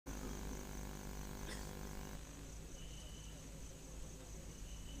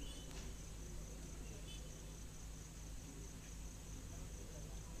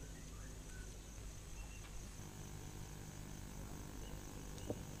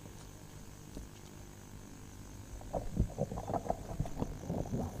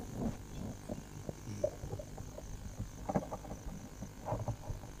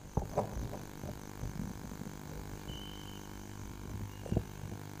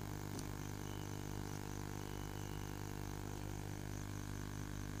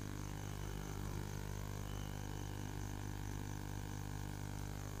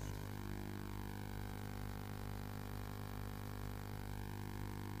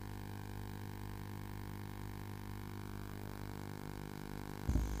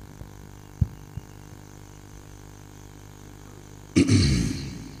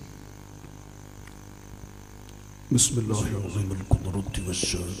بسم الله العظيم القدرة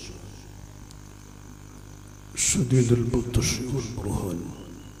والشان شديد البطش والبرهان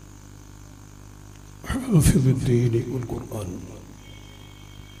حافظ الدين والقرآن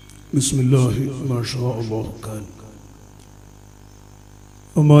بسم الله ما شاء الله كان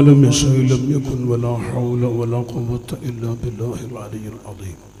وما لم يشاء لم يكن ولا حول ولا قوة إلا بالله العلي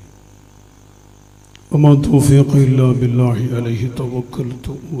العظيم وما توفيق إلا بالله عليه توكلت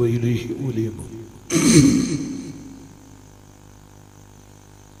وإليه أنيب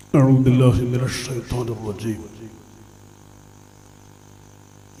أعوذ بالله من الشيطان الرجيم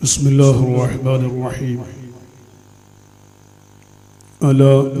بسم الله الرحمن الرحيم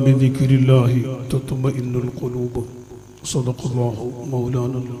ألا بذكر الله تطمئن القلوب صدق الله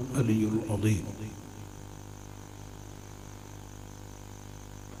مولانا العلي العظيم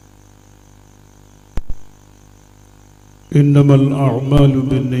إنما الأعمال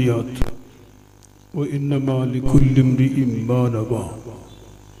بالنيات وإنما لكل امرئ ما نوى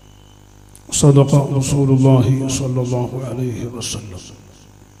صدق رسول الله صلى الله عليه وسلم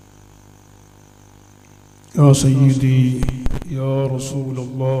يا سيدي يا رسول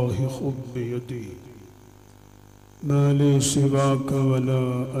الله خذ بيدي ما لي سواك ولا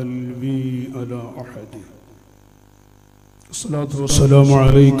ألوي على أحد الصلاة والسلام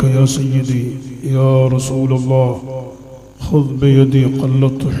عليك يا سيدي يا رسول الله خذ بيدي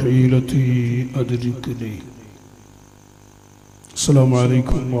قلت حيلتي أدركني السلام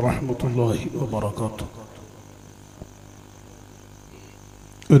عليكم ورحمة الله وبركاته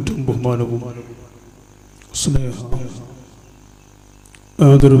ഏറ്റവും ബഹുമാനവും സ്നേഹ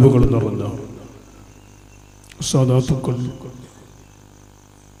ആദരവുകൾ നിറഞ്ഞ സാദാത്തുക്കൾ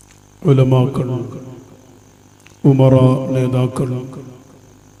ഉലമാക്കൾ ഉമറ നേതാക്കൾ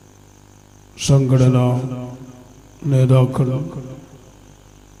സംഘടനാ നേതാക്കൾ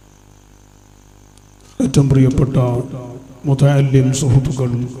ഏറ്റവും പ്രിയപ്പെട്ട മുതഅല്ലിം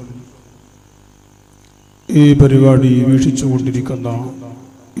സുഹൃത്തുക്കൾ ഈ പരിപാടി വീക്ഷിച്ചുകൊണ്ടിരിക്കുന്ന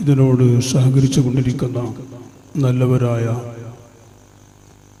ഇതിനോട് സഹകരിച്ചു കൊണ്ടിരിക്കുന്ന നല്ലവരായ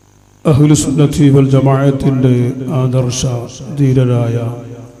അഹ്ലു സുന്നത്തി വൽ ജമാഅത്തിന്റെ ആദർശ ധീരരായ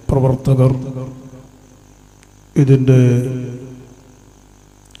പ്രവർത്തകർ ഇതിൻ്റെ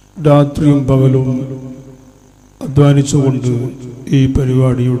രാത്രിയും പകലും അധ്വാനിച്ചുകൊണ്ട് ഈ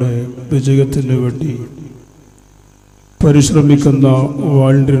പരിപാടിയുടെ വിജയത്തിന് വേണ്ടി പരിശ്രമിക്കുന്ന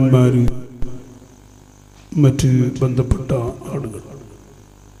വാളണ്ടിയർമാർ മറ്റ് ബന്ധപ്പെട്ട ആളുകൾ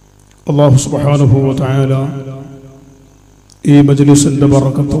അല്ലാഹു സുബ്ഹാനഹു വ തആല ഈ മജ്ലിസിന്റെ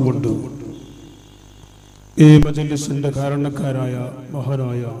ബറക്കത്ത് കൊണ്ട് ഈ മജ്ലിസിന്റെ കാരണക്കാരായ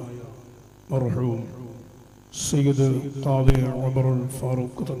മഹാനായ മർഹൂം സയ്യിദ് ഖാദി ഉമർ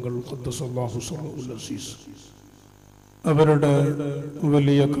ഫാറൂഖ് തങ്ങൾ ഖദ്ദസല്ലാഹു സിർറഹുൽ അസീസ് അവരുടെ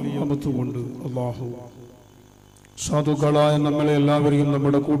വലിയ കറാമത്ത് കൊണ്ട് അല്ലാഹു സാധുക്കളായ നമ്മളെ എല്ലാവരെയും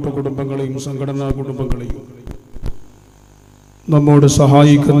നമ്മുടെ കൂട്ടുകുടുംബങ്ങളെയും സംഘടനാ കുടുംബങ്ങളെയും നമ്മോട്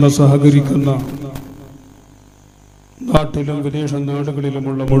സഹായിക്കുന്ന സഹകരിക്കുന്ന നാട്ടിലും വിദേശ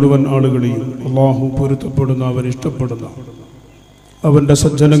നാടുകളിലുമുള്ള മുഴുവൻ ആളുകളെയും അല്ലാഹു പൊരുത്തപ്പെടുന്ന അവൻ ഇഷ്ടപ്പെടുന്ന അവൻ്റെ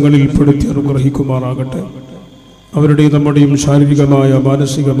സജ്ജനങ്ങളിൽ പെടുത്തി അനുഗ്രഹിക്കുമാറാകട്ടെ. അവരുടെയും നമ്മുടെയും ശാരീരികമായ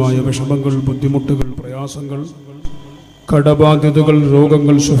മാനസികമായ വിഷമങ്ങൾ, ബുദ്ധിമുട്ടുകൾ, പ്രയാസങ്ങൾ, കടബാധ്യതകൾ,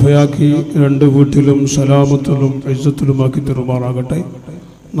 രോഗങ്ങൾ ശുഫയാക്കി രണ്ട് വീട്ടിലും സലാമത്തിലും ഇസ്സത്തിലുമാക്കി തരുമാറാകട്ടെ.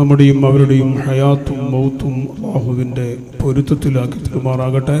 നമ്മുടെയും അവരുടെയും ഹയാത്തും മൗത്തും അല്ലാഹുവിൻ്റെ പൊരുത്തത്തിലാക്കി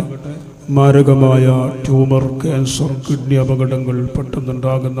തരുമാറാകട്ടെ. മാരകമായ ട്യൂമർ, ക്യാൻസർ, കിഡ്നി അപകടങ്ങൾ,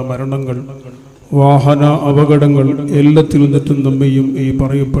 പെട്ടെന്നുണ്ടാകുന്ന മരണങ്ങൾ, വാഹന അപകടങ്ങൾ എല്ലാത്തിലും നിന്നും നമ്മയും ഈ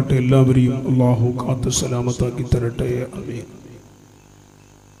പറയപ്പെട്ട എല്ലാവരെയും അല്ലാഹു കാത്ത് സലാമത്താക്കി തരട്ടെ. ആമീൻ.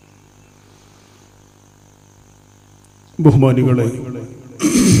 ബഹുമാനികളെ,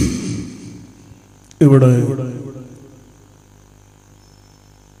 ഇവിടെ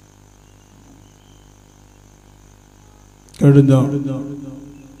കഴിഞ്ഞ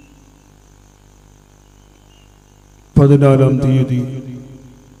 14-ാം തീയതി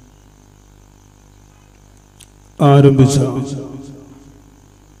ആരംഭിച്ച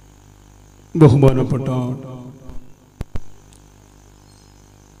ബഹുമാനപ്പെട്ട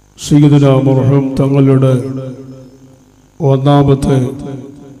സയ്യിദുനാ മർഹൂം തങ്ങളുടെ ഒന്നാമത്തെ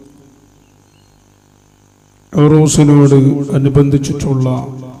ഉറൂസിനോട് അനുബന്ധിച്ചിട്ടുള്ള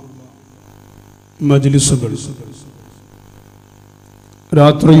മജ്ലിസുകൾ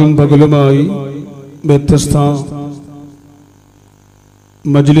രാത്രിയും പകലുമായി വ്യത്യസ്ത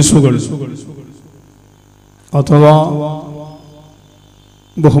മജ്ലിസുകൾ അഥവാ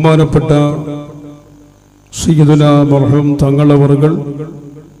ബഹുമാനപ്പെട്ട സയ്യിദുനാ മർഹൂം തങ്ങളവറുകൾ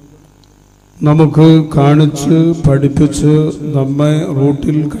നമുക്ക് കാണിച്ച് പഠിപ്പിച്ച് നമ്മെ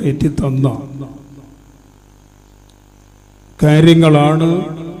റൂട്ടിൽ കയറ്റി തന്ന കാര്യങ്ങളാണ്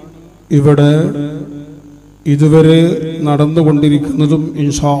ഇവിടെ ഇതുവരെ നടന്നുകൊണ്ടിരിക്കുന്നതും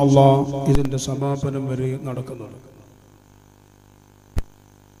ഇൻഷാ അല്ലാഹ് ഇതിന്റെ സമാപനം വരെ നടക്കുന്നത്.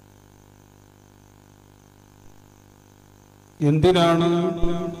 എന്തിനാണ്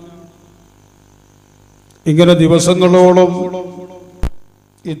ഇങ്ങനെ ദിവസങ്ങളോളം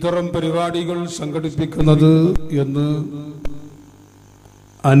ഇത്തരം പരിപാടികൾ സംഘടിപ്പിക്കുന്നത് എന്ന്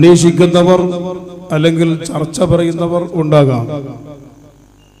അന്വേഷിക്കുന്നവർ അല്ലെങ്കിൽ ചർച്ച പറയുന്നവർ ഉണ്ടാകാം.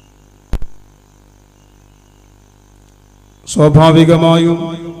 സ്വാഭാവികമായും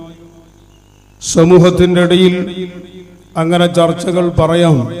സമൂഹത്തിൻ്റെ ഇടയിൽ അങ്ങനെ ചർച്ചകൾ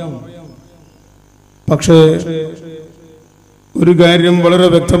പറയാം. പക്ഷേ ഒരു കാര്യം വളരെ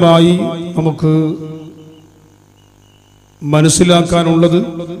വ്യക്തമായി നമുക്ക് മനസ്സിലാക്കാനുള്ളത്,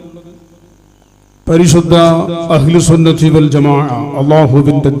 പരിശുദ്ധ അഹ്ലുസുന്നത്തി വൽ ജമാഅ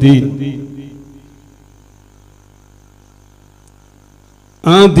അല്ലാഹുവിന്റെ ദീൻ,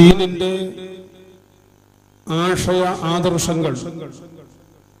 ആ ദീനിന്റെ ആശയ ആദർശങ്ങൾ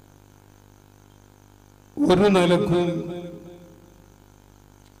ഒരു നിലക്കും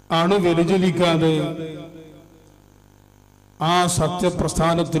അണുവ്യതിചലിക്കാതെ ആ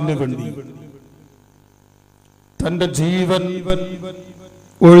സത്യപ്രസ്ഥാനത്തിന് വേണ്ടി തന്റെ ജീവൻ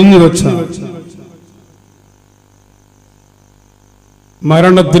ഒഴിഞ്ഞുവെച്ച,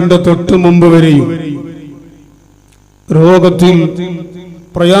 മരണത്തിന്റെ തൊട്ടു മുമ്പ് വരെയും രോഗത്തിൽ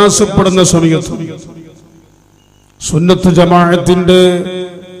പ്രയാസപ്പെടുന്ന സമയത്തും സുന്നത്ത് ജമാഅത്തിന്റെ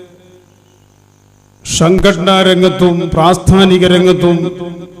സംഘടനാ രംഗത്തും പ്രാസ്ഥാനിക രംഗത്തും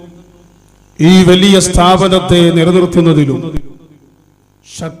ഈ വലിയ സ്ഥാപനത്തെ നിലനിർത്തുന്നതിലും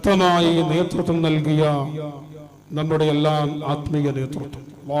ശക്തമായി നേതൃത്വം നൽകിയ നമ്മുടെ എല്ലാം ആത്മീയ നേതൃത്വം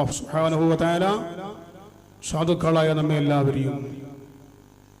അല്ലാഹു സുബ്ഹാനഹു വ തആല സാധുക്കളായ നമ്മെ എല്ലാവരെയും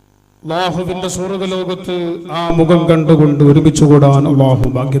അല്ലാഹുവിന്റെ സ്വർഗ്ഗലോകത്ത് ആ മുഖം കണ്ടുകൊണ്ട് ഒരുമിച്ച് കൂടാൻ അല്ലാഹു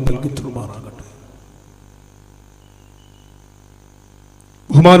ഭാഗ്യം നൽകി തരുമാറാകട്ടെ.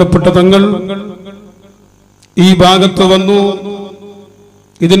 ബഹുമാനപ്പെട്ട തങ്ങൾ ഈ ഭാഗത്ത് വന്നു.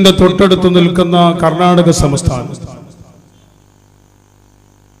 ഇതിന്റെ തൊട്ടടുത്ത് നിൽക്കുന്ന കർണാടക സംസ്ഥാനം,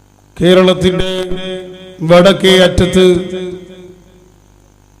 കേരളത്തിന്റെ വടക്കേ അറ്റത്ത്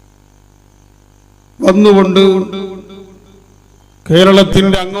വന്നുകൊണ്ട്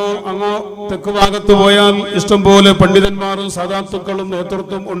കേരളത്തിന്റെ അങ്ങോ തെക്ക് ഭാഗത്ത് പോയാൽ ഇഷ്ടംപോലെ പണ്ഡിതന്മാരും സദാത്തുക്കളും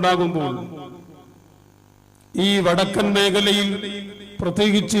നേതൃത്വം ഉണ്ടാകുമ്പോൾ ഈ വടക്കൻ മേഖലയിൽ,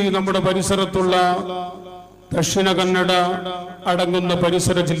 പ്രത്യേകിച്ച് നമ്മുടെ പരിസരത്തുള്ള ദക്ഷിണ കന്നഡ അടങ്ങുന്ന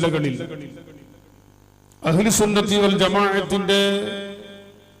പരിസര ജില്ലകളിൽ അഹ്ലുസുന്നത്തി വൽ ജമാഅത്തിന്റെ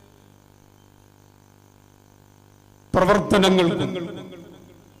പ്രവർത്തനങ്ങൾക്കും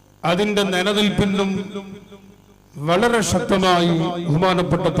അതിന്റെ നിലനിൽപ്പിനും വളരെ ശക്തമായി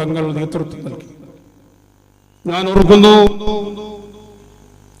ബഹുമാനപ്പെട്ട തങ്ങൾ നേതൃത്വം നൽകി. ഞാൻ ഓർക്കുന്നു,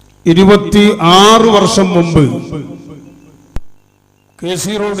 26 വർഷം മുമ്പ് KC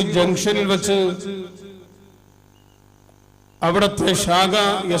റോഡ് ജംഗ്ഷനിൽ വെച്ച് അവിടുത്തെ ശാഖ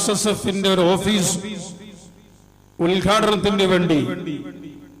SSFന്റെ ഒരു ഓഫീസ് ഉദ്ഘാടനത്തിന് വേണ്ടി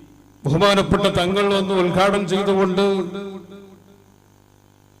ബഹുമാനപ്പെട്ട തങ്ങൾ വന്ന് ഉദ്ഘാടനം ചെയ്തുകൊണ്ട്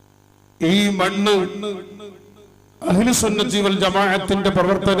ഈ മണ്ണ് അഹ്ലുസുന്നത്തി വൽ ജമാഅത്തിന്റെ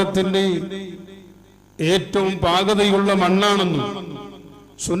പ്രവർത്തനത്തിന് ഏറ്റവും പാകതയുള്ള മണ്ണാണെന്നും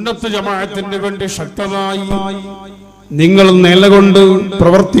സുന്നത്ത് ജമാഅത്തിന് വേണ്ടി ശക്തമായി നിങ്ങൾ നിലകൊണ്ട്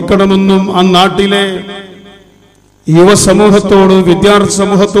പ്രവർത്തിക്കണമെന്നും ആ നാട്ടിലെ യുവസമൂഹത്തോട്, വിദ്യാർത്ഥി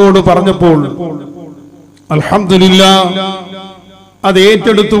സമൂഹത്തോട് പറഞ്ഞപ്പോൾ അൽഹംദുലില്ലാഹ് അത്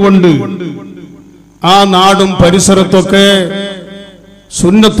ഏറ്റെടുത്തുകൊണ്ട് ആ നാടും പരിസരത്തൊക്കെ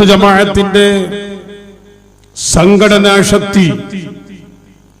സുന്നത്ത് ജമാഅത്തിന്റെ സംഘടനാ ശക്തി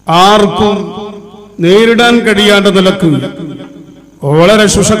ആർക്കും നേരിടാൻ കഴിയാത്ത നിലക്ക് വളരെ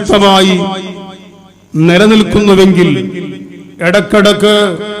സുശക്തമായി നിലനിൽക്കുന്നുവെങ്കിൽ ഇടക്കിടക്ക്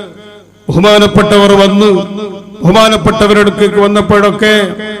ബഹുമാനപ്പെട്ടവർ വന്ന് ബഹുമാനപ്പെട്ടവരുടെ വന്നപ്പോഴൊക്കെ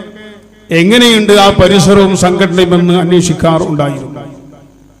എങ്ങനെയുണ്ട് ആ പരിസരവും സംഘടനയുമെന്ന് അന്വേഷിക്കാറുണ്ടായിരുന്നു.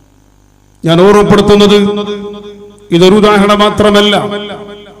 ഞാൻ ഓർമ്മപ്പെടുത്തുന്നത് ഇതൊരു ഉദാഹരണം മാത്രമല്ല.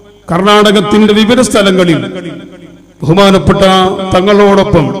 കർണാടകത്തിന്റെ വിവിധ സ്ഥലങ്ങളിൽ ബഹുമാനപ്പെട്ട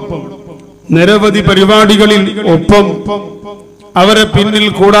തങ്ങളോടൊപ്പം നിരവധി പരിപാടികളിൽ ഒപ്പം അവരെ പിന്നിൽ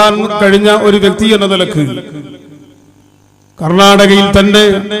കൂടാൻ കഴിഞ്ഞ ഒരു വ്യക്തി എന്ന നിലക്ക് കർണാടകയിൽ തന്നെ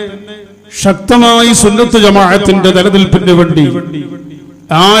ശക്തമായി സുന്നത്ത് ജമാഅത്തിന്റെ നിലനിൽപ്പിന് വേണ്ടി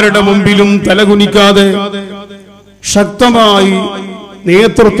ആരുടെ മുമ്പിലും തലകുനിക്കാതെ ശക്തമായി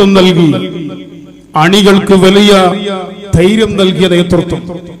നേതൃത്വം നൽകി അണികൾക്ക് വലിയ ധൈര്യം നൽകിയ നേതൃത്വം,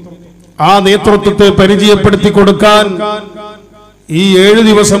 ആ നേതൃത്വത്തെ പരിചയപ്പെടുത്തി കൊടുക്കാൻ ഈ 7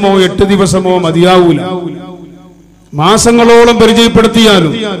 ദിവസമോ 8 ദിവസമോ മതിയാവൂല. മാസങ്ങളോളം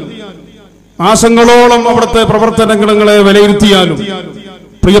പരിചയപ്പെടുത്തിയാലും മാസങ്ങളോളം അവിടുത്തെ പ്രവർത്തനങ്ങളെ വിലയിരുത്തിയാലും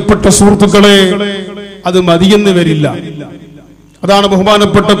പ്രിയപ്പെട്ട സുഹൃത്തുക്കളെ അത് മതിയെന്ന് വരില്ല. അതാണ്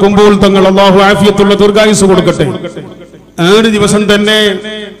ബഹുമാനപ്പെട്ട കുമ്പോൾ തങ്ങൾ, അല്ലാഹു ആഫിയത്തുള്ള ദീർഘായുസ്സ് കൊടുക്കട്ടെ, 7 ദിവസം തന്നെ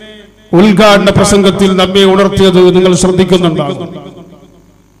ഉദ്ഘാടന പ്രസംഗത്തിൽ നമ്മെ ഉണർത്തിയത് നിങ്ങൾ ശ്രദ്ധിക്കുന്നുണ്ടാകും.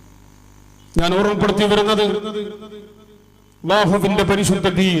 ഞാൻ ഓർമ്മപ്പെടുത്തി വരുന്നത് അല്ലാഹുവിന്റെ പരിശുദ്ധ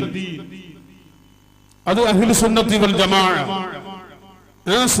ദീൻ, അത് അഹ്ലു സുന്നത്തി വൽ ജമാഅ,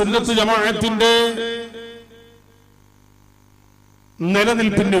 സുന്നത്ത് ജമാഅത്തിന്റെ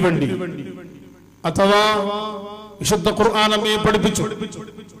നിലനിൽപ്പിന് വേണ്ടി അഥവാ വിശുദ്ധ ഖുർആൻ നമ്മെ പഠിപ്പിച്ചു,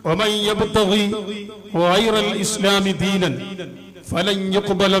 വമൻ യബ്തഗി ഗൈറൽ ഇസ്ലാമി ദീനൻ ഫലൻ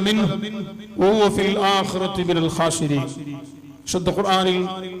യുഖ്ബല മിൻഹു വഹുവ ഫിൽ ആഖിറതി മിനൽ ഖാസിരീൻ. വിശുദ്ധ ഖുർആനിൽ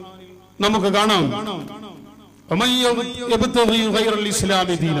നമുക്ക് കാണാം, വമൻ യബ്തഗി ഗൈറൽ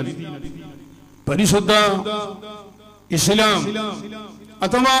ഇസ്ലാമി ദീനൻ, പരിശുദ്ധ ഇസ്ലാം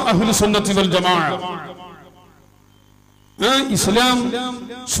അഥവാ അഹ്ലു സുന്നത്തി വൽ ജമാഅ, ഇസ്ലാം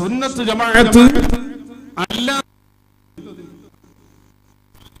സുന്നത്ത് ജമാഅത്ത് അല്ല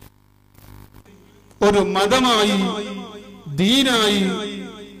ഒരു മതമായി, ദീനായി,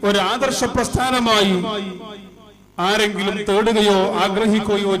 ഒരു ആദർശ പ്രസ്ഥാനമായി ആരെങ്കിലും തേടുകയോ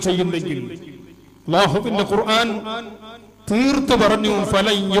ആഗ്രഹിക്കുകയോ ചെയ്യുന്നെങ്കിൽ അല്ലാഹുവിന്റെ ഖുർആൻ തീർത്തു പറഞ്ഞു,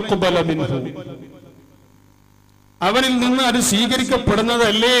 ഫലൻ യുഖ്ബല മിൻഹു, അവനിൽ നിന്ന് അത്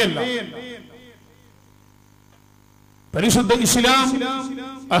സ്വീകരിക്കപ്പെടുന്നതല്ലേ അല്ല. പരിശുദ്ധ ഇസ്ലാം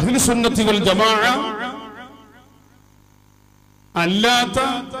അഹ്ലു സുന്നത്തി വൽ ജമാഅ അല്ലാത്ത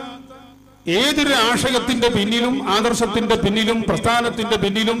ഏതൊരു ആശയത്തിന്റെ പിന്നിലും ആദർശത്തിന്റെ പിന്നിലും പ്രസ്ഥാനത്തിന്റെ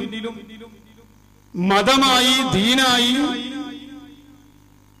പിന്നിലും മതമായി, ദീനായി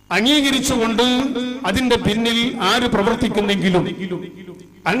അംഗീകരിച്ചുകൊണ്ട് അതിന്റെ പിന്നിൽ ആര് പ്രവർത്തിക്കുന്നെങ്കിലും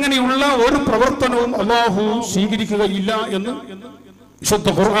അങ്ങനെയുള്ള ഒരു പ്രവർത്തനവും അല്ലാഹു സ്വീകരിക്കുകയില്ല എന്ന് വിശുദ്ധ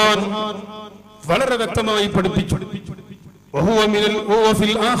ഖുർആൻ വളരെ വ്യക്തമായി പഠിപ്പിച്ചു.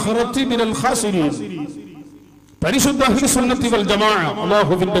 പരിശുദ്ധ അഹ്ലു സുന്നത്തി വൽ ജമാഅ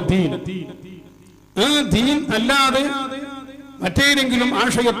അല്ലാഹുവിന്റെ ദീൻ, ദീൻ അല്ലാതെ മറ്റേതെങ്കിലും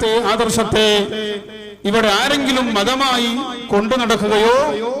ആശയത്തെ, ആദർശത്തെ ഇവിടെ ആരെങ്കിലും മതമായി കൊണ്ടു നടക്കുകയോ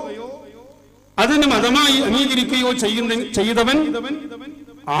അതിന് മതമായി അംഗീകരിക്കുകയോ ചെയ്തവൻ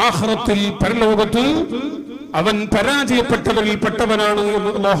ആഖിറത്തിൽ, പരലോകത്ത് അവൻ പരാജയപ്പെട്ടവരിൽ പെട്ടവനാണ്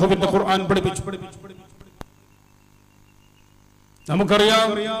എന്ന് അല്ലാഹുവിന്റെ ഖുർആൻ പഠിപ്പിച്ചു. നമുക്കറിയാം,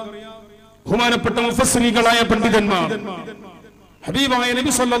 ബഹുമാനപ്പെട്ട മുഫസ്സിരീകളായ പണ്ഡിതന്മാർ ഹബീബായ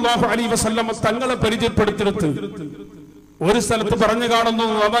നബി സല്ലല്ലാഹു അലൈഹി വസല്ലം തങ്ങളെ പരിചയപ്പെടുത്തിയെടുത്ത് ഒരു സ്ഥലത്ത് പറഞ്ഞു കാണുന്നു,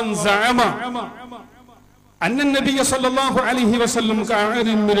 അവൻ സഅമ അന്ന നബിയ സല്ലല്ലാഹു അലൈഹി വസല്ലം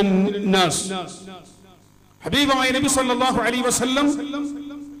കഅഅദിൻ മിനൻ നാസ്, ഹബീബായ നബി സല്ലല്ലാഹു അലൈഹി വസല്ലം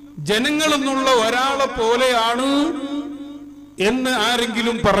ജനങ്ങളിൽ നിന്നുള്ള ഒരാളെ പോലെയാണ് എന്ന്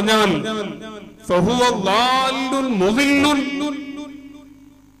ആരെങ്കിലും പറഞ്ഞാൽ ഫഹുവ ളാലുൻ മുദില്ലുൻ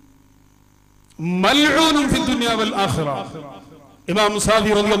മൽഊനുൻ ഫി ദുനിയ വൽ ആഖിറ. ഇമാം സാദി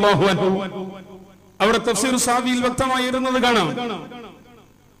റളിയല്ലാഹു അൻഹു അവരുടെ തഫ്സീർ സാദിയിൽ വ്യക്തമായി ഇരുന്നത് കാണാം.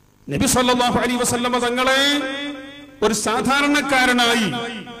 നബി സല്ലല്ലാഹു അലൈഹി വസല്ലം തങ്ങളെ ഒരു സാധാരണക്കാരനായി,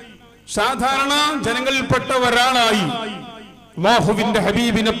 സാധാരണ ജനങ്ങളിൽപ്പെട്ട ഒരാളായി അല്ലാഹുവിന്റെ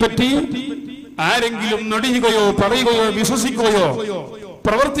ഹബീബിനെ പറ്റി ആരെങ്കിലും നടിയുകയോ പറയുകയോ വിശ്വസിക്കുകയോ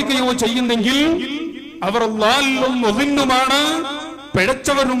പ്രവർത്തിക്കുകയോ ചെയ്യുന്നെങ്കിൽ അവർ ളാലും മുദില്ലുമാണ്,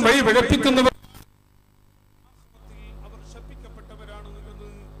 പിഴച്ചവരും വഴി പിഴപ്പിക്കുന്നവർ, അവർ ശപിക്കപ്പെട്ടവരാണ് എന്ന്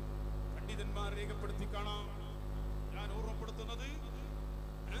പണ്ഡിതന്മാർ രേഖപ്പെടുത്തി കാണാം. ഞാൻ ഓർമ്മപ്പെടുത്തുന്നത്,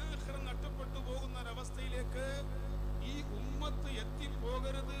 ആഖിറത്ത് നഷ്ടപ്പെട്ടു പോകുന്ന ഒരവസ്ഥയിലേക്ക് ഈ ഉമ്മത്ത്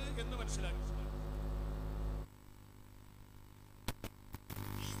എത്തിപ്പോകരുത് എന്ന് മനസ്സിലാക്കി.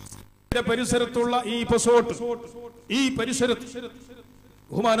 പരിസരത്തുള്ള ഈ എപ്പിസോഡ്, ഈ പരിസരത്ത്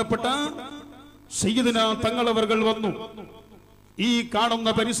ബഹുമാനപ്പെട്ട സയ്യിദുനാ തങ്ങളവർകൾ വന്നു. ഈ കാണുന്ന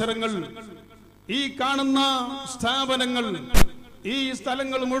പരിസരങ്ങൾ, ഈ കാണുന്ന സ്ഥാപനങ്ങൾ, ഈ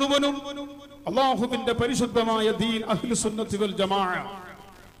സ്ഥലങ്ങൾ മുഴുവനും അല്ലാഹുവിന്റെ പരിശുദ്ധമായ ദീൻ അഹ്ലു സുന്നത്തി വൽ ജമാഅ,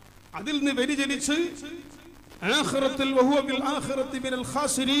 അതിൽ നിന്ന് വ്യതിചലിച്ച് ആഖിറത്തിൽ വഹുവ ബിൽ ആഖിറതി മിനൽ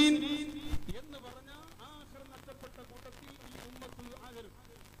ഖാസിരീൻ എന്ന് പറഞ്ഞ ആഖിറ നഷ്ടപ്പെട്ട കൂട്ടത്തിൽ ഈ ഉമ്മത്ത് ആകരുത്.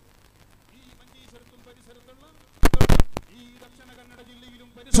 ഈ മഞ്ചേശ്വരത്തും പരിസരത്തുള്ള, ഈ ദക്ഷിണ കന്നഡ ജില്ലയിലും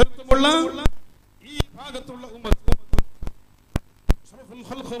പരിസരത്തുമുള്ള ഈ ഭാഗത്തുള്ള ഉമ്മത്ത്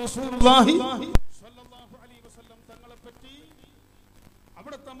റസൂലുള്ളാഹി സ്വല്ലല്ലാഹു അലൈഹി വസല്ലം തങ്ങളെ പറ്റി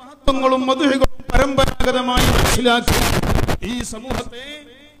അവിടുത്തെ മഹത്വങ്ങളും മദ്ഹുകളും പരമ്പരാഗതമായി മനസ്സിലാക്കി ഈ സമൂഹത്തെ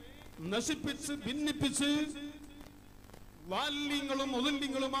നശിപ്പിച്ച് ഭിന്നിപ്പിച്ച് വാല്യങ്ങളും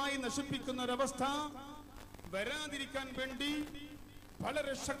മുതല്യങ്ങളുമായി നശിപ്പിക്കുന്ന ഒരവസ്ഥ വരാതിരിക്കാൻ വേണ്ടി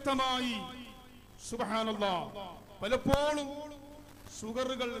വളരെ ശക്തമായി സുബ്ഹാനല്ലാഹ് പലപ്പോഴും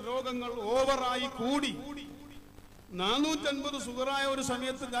ഷുഗറുകൾ രോഗങ്ങൾ ഓവറായി കൂടി 450 ഷുഗറായ ഒരു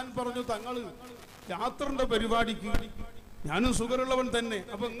സമയത്ത് ഞാൻ പറഞ്ഞു തങ്ങള് യാത്രന്റെ പരിപാടിക്ക് ഞാനും ഷുഗറുള്ളവൻ തന്നെ.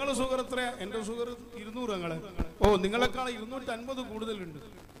 അപ്പൊ നിങ്ങളെ ഷുഗർ എത്രയാ? എന്റെ ഷുഗർ 200. ഞങ്ങളെ നിങ്ങളെക്കാൾ 250 കൂടുതലുണ്ട്.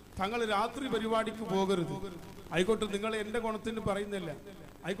 തങ്ങൾ രാത്രി പരിപാടിക്ക് പോകരുത്. ആയിക്കോട്ടെ, നിങ്ങൾ എന്റെ ഗുണത്തിന് പറയുന്നില്ല.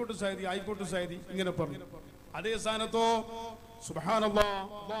 ആയിക്കോട്ടെ സായദി ഇങ്ങനെ പറഞ്ഞു. അതേ സ്ഥാനത്തോ സുബ്ഹാനല്ലാഹ്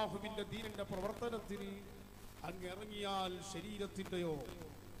അല്ലാഹുവിന്റെ ദീനിന്റെ പ്രവർത്തനത്തിന് അങ്ങിറങ്ങിയാൽ ശരീരത്തിന്റെയോ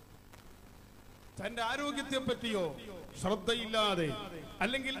തന്റെ ആരോഗ്യത്തെ പറ്റിയോ ശ്രദ്ധയില്ലാതെ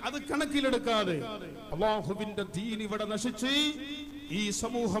അല്ലെങ്കിൽ അത് കണക്കിലെടുക്കാതെ അല്ലാഹുവിന്റെ ദീൻ ഇവിടെ നശിച്ച് ഈ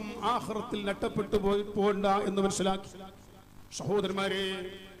സമൂഹം ആഖിറത്തിൽ നഷ്ടപ്പെട്ടു പോകണ്ട എന്ന് മനസ്സിലാക്കി. സഹോദരന്മാരെ,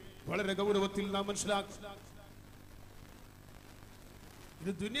 വളരെ ഗൗരവത്തിൽ നാം മനസ്സിലാക്കി.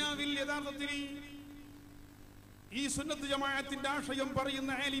 ഇത് ദുനിയാവിൽ യഥാർത്ഥത്തിൽ ഈ സുന്നത്ത് ജമാഅത്തിന്റെ ആശയം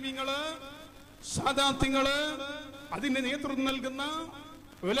പറയുന്ന ആലിമീങ്ങള്, സാദാത്യങ്ങള്, അതിന് നേതൃത്വം നൽകുന്ന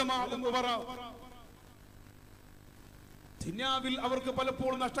ഉലമാ ദുനിയാവിൽ അവർക്ക്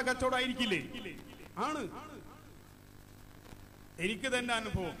പലപ്പോഴും നഷ്ടക്കച്ചവടമായിരിക്കില്ലേ? ആണ്. എനിക്ക് തന്നെ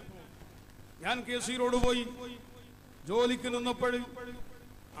അനുഭവം. ഞാൻ കേസീറോട് പോയി ജോലിക്ക് നിന്നപ്പോൾ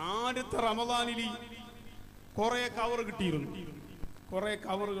ആദ്യത്തെ റമദാനിൽ കുറെ കവർ കിട്ടിയിരുന്നു. കുറെ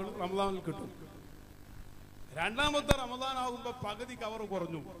കവറുകൾ റമദാനിൽ കിട്ടും. രണ്ടാമത്തെ റമദാൻ ആകുമ്പോ പകുതി കവർ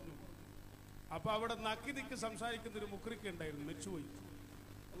കുറഞ്ഞു. അപ്പൊ അവിടെ നക്കിതിക്ക് സംസാരിക്കുന്ന ഒരു മുക്രിക്ക് ഉണ്ടായിരുന്നു, മരിച്ചുപോയി.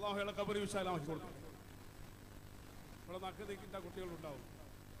 അല്ലാഹു അയാളെ ഖബർ വിശാലമാക്കി കൊടുത്തു. ഇവിടെ നക്കിതിക്കിട്ട കുട്ടികളുണ്ടാവും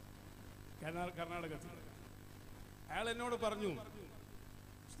കർണാടകത്തിൽ. അയാൾ എന്നോട് പറഞ്ഞു,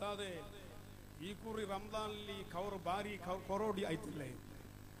 ഉസ്താദേ, ഈ കുറി റംദാനിൽ ഈ കവർ ബാരി കൊറോടി ആയിട്ടില്ലേ?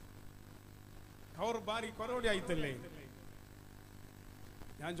 കവർ ബാരി കൊറോടി ആയിട്ടല്ലേ?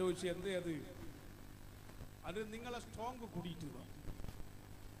 ഞാൻ ചോദിച്ചു, എന്തേ അത്? അത് നിങ്ങളെ സ്ട്രോങ് കൂടിയിട്ടില്ല.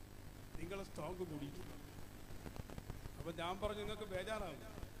 നിങ്ങളെ സ്ട്രോങ് കൂടിയിട്ടില്ല. അപ്പൊ ഞാൻ പറഞ്ഞു, നിങ്ങൾക്ക് ബേജാറാവും.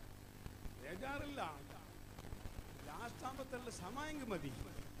 ബേജാറില്ല, ലാസ്റ്റാകുമ്പത്തല്ല സമയം മതി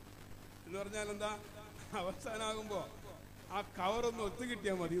എന്ന് പറഞ്ഞാൽ എന്താ? അവസാനാകുമ്പോ ആ കവറൊന്ന് ഒത്തു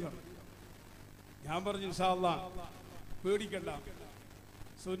കിട്ടിയാൽ മതി. ഞാൻ പറഞ്ഞു, ഇൻഷാ അല്ലാഹ് പേടിക്കണ്ട,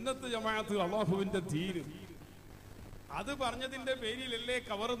 സുന്നത്ത് ജമാഅത്ത് അല്ലാഹുവിന്റെ ദീന് അത് പറഞ്ഞതിന്റെ പേരിലല്ലേ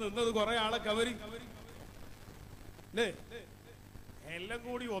കവർ നിന്നത്. കുറെ ആളെ കവരി അല്ലേ? എല്ലാം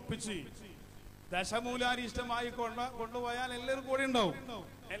കൂടി ഒപ്പിച്ച് ദശമൂലാരിഷ്ടമായി കൊണ്ടുപോയാൽ എല്ലാവരും കൂടെ ഉണ്ടാവും.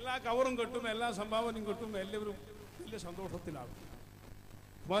 എല്ലാ കവറും കിട്ടും, എല്ലാ സംഭാവനയും കിട്ടും, എല്ലാവരും വലിയ സന്തോഷത്തിലാകും.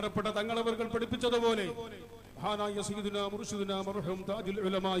 ബഹുമാനപ്പെട്ട തങ്ങളവர்கள் പഠിപ്പിച്ചതുപോലെ മഹാനായ സയ്യിദുനാ മുർശിദുനാ മർഹൂം താജുൽ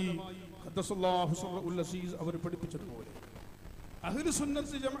ഉലമായി ഖദ്ദസല്ലാഹു സിർറഹുൽ അസീസ് അവർ പഠിപ്പിച്ചതുപോലെ അഹ്ലു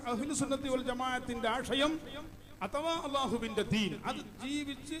സുന്നത്തി വൽ ജമാഅത്തിന്റെ ആശയം അഥവാ അല്ലാഹുവിന്റെ ദീൻ അത്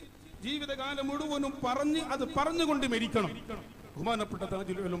ജീവിതകാലം മുഴുവനും അത് പറഞ്ഞുകൊണ്ട് മരിക്കണം. ബഹുമാനപ്പെട്ട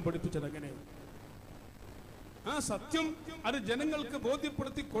താജുൽ ഉലമ പഠിപ്പിച്ചത് അങ്ങനെയാണ്. ആ സത്യം അത് ജനങ്ങൾക്ക്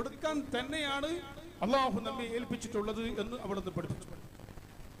ബോധ്യപ്പെടുത്തി കൊടുക്കാൻ തന്നെയാണ് അല്ലാഹു നമ്മെ ഏൽപ്പിച്ചിട്ടുള്ളത് എന്ന് അവിടുന്ന് പഠിപ്പിച്ചു.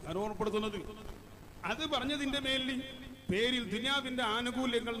 ഞാൻ ഓർമ്മപ്പെടുത്തുന്നത്, അത് പറഞ്ഞതിന്റെ പേരിൽ ദുനിയാവിന്റെ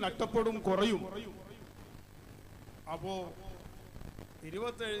ആനുകൂല്യങ്ങൾ നഷ്ടപ്പെടും, കുറയും. അപ്പോ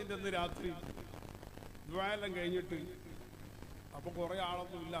 27-ന്റെ അന്ന് രാത്രി ദ്വായെല്ലാം കഴിഞ്ഞിട്ട് അപ്പൊ കുറെ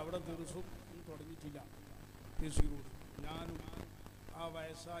ആളൊന്നും ഇല്ല അവിടെ, ദിവസവും തുടങ്ങിയിട്ടില്ല. ഞാനും ആ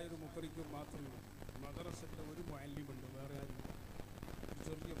വയസ്സായൊരു മുക്കറിക്കും മാത്രമേ. മദ്രസന്റെ ഒരു മുഅല്ലിമുണ്ട്, വേറെ ആരും.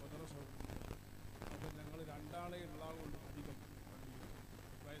 ചെറിയ മദ്രസ. അപ്പൊ ഞങ്ങൾ രണ്ടാളെ ഉള്ളാളുണ്ട് അധികം.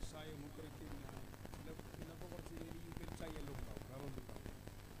 വയസ്സായ മുക്കറിക്കും ചിലപ്പോൾ കുറച്ച് പെരുച്ചായെല്ലാം ഉണ്ടാവും, വേറെ ഒന്നും ഉണ്ടാവും.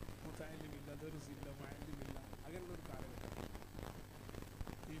 മുത്തല്ലിമില്ല, ദർസില്ല, മുഅല്ലിമില്ല, അങ്ങനെയുള്ളൊരു കാലഘട്ടം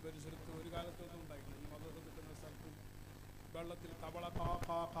ഈ പരിസരത്ത് ഒരു കാലത്തൊന്നും ഉണ്ടായില്ല. ഈ മദ്രസ കിട്ടുന്ന സ്ഥലത്ത് വെള്ളത്തിൽ തവള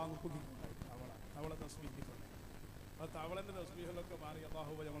തവള തസ്ബീഹിട്ടുണ്ട്. ആ തവളന്റെ തസ്ബീഹിലൊക്കെ മാറി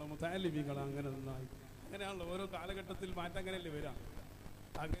അല്ലാഹു നമ്മളെ മുത്തല്ലിമീങ്ങൾ അങ്ങനെ നന്നായി. അങ്ങനെയാണല്ലോ ഓരോ കാലഘട്ടത്തിൽ മാറ്റം, അങ്ങനെയല്ലേ വരാം.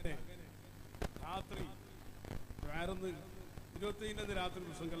 അങ്ങനെ രാത്രി വേറൊന്ന് 27-ന്റെ രാത്രി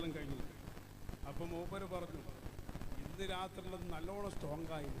പ്രസംഗം കഴിഞ്ഞു. അപ്പം മൂപ്പര് പറഞ്ഞു, ഇന്ന് രാത്രിയിലത് നല്ലോണം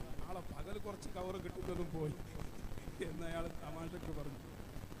സ്ട്രോങ് ആയി, നാളെ പകൽ കുറച്ച് കവർ കിട്ടുന്നതും പോയി എന്ന് അയാൾ തമാശക്ക് പറഞ്ഞു.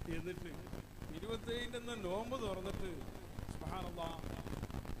 എന്നിട്ട് 27-ന്റെ നോമ്പ് തുറന്നിട്ട് സുബ്ഹാനല്ലാഹ്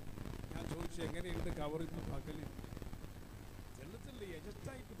ഞാൻ ചോദിച്ചു, എങ്ങനെയുണ്ട് കവർ ഇന്ന് പകല്? ചെല്ലത്തില്ല,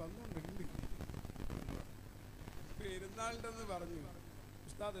 എജസ്റ്റായിട്ട് വന്നുകൊണ്ടുണ്ട്. പെരുന്നാളിൻ്റെ എന്ന് പറഞ്ഞു,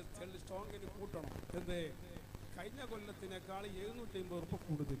 ഉസ്താദ് സ്ട്രോങ്ങിന് കൂട്ടണം. എന്തേ? കഴിഞ്ഞ കൊല്ലത്തിനേക്കാൾ 750 ഉറുപ്പിക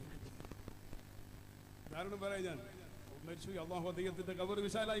കൂടുതൽ. കാരണം പറയാം, ഞാൻ മരിച്ചു, അല്ലാഹു അദ്ദേഹത്തിന്റെ കബർ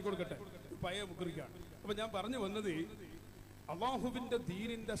വിശാലായി കൊടുക്കട്ടെ, പഴയ മുക്രിക്കാണ്. അപ്പൊ ഞാൻ പറഞ്ഞു വന്നത്, അല്ലാഹുവിന്റെ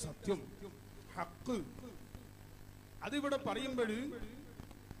ദീനിന്റെ സത്യം, ഹക്ക്, അതിവിടെ പറയുമ്പോൾ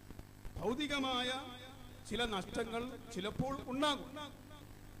ഭൗതികമായ ചില നഷ്ടങ്ങൾ ചിലപ്പോൾ ഉണ്ടാകും.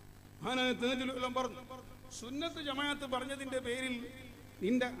 പറഞ്ഞു സുന്നത്ത് ജമാഅത്ത് പറഞ്ഞതിന്റെ പേരിൽ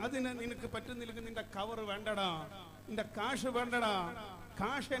നിനക്ക് പറ്റുന്നില്ലെങ്കിൽ നിന്റെ കവർ വേണ്ടടാ, നിന്റെ കാശ് വേണ്ടടാ,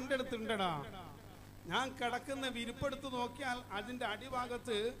 കാശ് എൻ്റെ അടുത്ത് ഉണ്ടടാ. ഞാൻ കിടക്കുന്ന വിരിപ്പെടുത്ത് നോക്കിയാൽ അതിന്റെ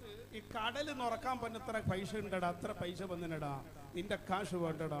അടിഭാഗത്ത് ഈ കടല് നുറക്കാൻ പറ്റുന്ന പൈസ ഉണ്ടടാ, അത്ര പൈസ വന്നിനടാ, നിന്റെ കാശ്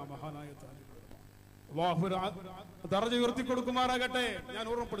വേണ്ടടാ. മഹാനായ ദർജ ഉയർത്തി കൊടുക്കുമാറാകട്ടെ. ഞാൻ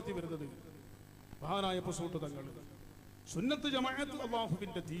ഓർമ്മപ്പെടുത്തി വരുന്നത് മഹാനായ പുസൂട്ട് തങ്ങൾ സുന്നത്ത് ജമാഅത്ത്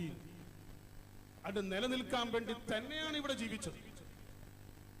അല്ലാഹുവിന്റെ ദീൻ അത് നിലനിൽക്കാൻ വേണ്ടി തന്നെയാണ് ഇവിടെ ജീവിച്ചത്.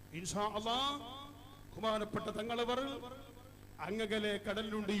 ഇൻഷാ അല്ലാഹ് ബഹുമാനപ്പെട്ട തങ്ങളവർ അങ്ങകലെ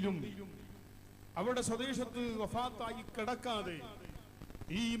കടലിലുണ്ടിലും അവിടെ സ്വദേശത്ത് വഫാത്തായി കിടക്കാതെ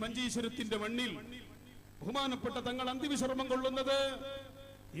ഈ മഞ്ചേശ്വരത്തിന്റെ മണ്ണിൽ ബഹുമാനപ്പെട്ട തങ്ങൾ അന്തിവിശ്രമം കൊള്ളുന്നത്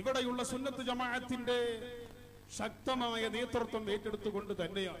ഇവിടെയുള്ള സുന്നത്ത് ജമാഅത്തിന്റെ ശക്തമായ നേതൃത്വം ഏറ്റെടുത്തുകൊണ്ട്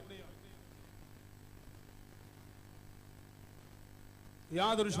തന്നെയാണ്.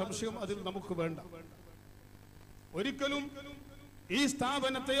 യാതൊരു സംശയവും അതിൽ നമുക്ക് വേണ്ട. ഒരിക്കലും ഈ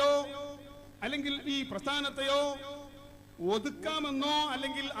സ്ഥാപനത്തെയോ അല്ലെങ്കിൽ ഈ പ്രസ്ഥാനത്തെയോ ഒതുക്കാമെന്നോ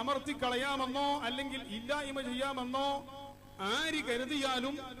അല്ലെങ്കിൽ അമർത്തിക്കളയാമെന്നോ അല്ലെങ്കിൽ ഇല്ലായ്മ ചെയ്യാമെന്നോ ആര്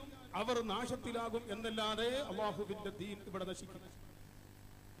കരുതിയാലും അവർ നാശത്തിലാകും എന്നല്ലാതെ അല്ലാഹുവിന്റെ ദീൻ ഇവിടെ നശിക്കും.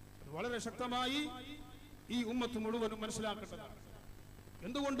 വളരെ ശക്തമായി ഈ ഉമ്മത്ത് മുഴുവനും മനസ്സിലാക്കേണ്ടതാണ്.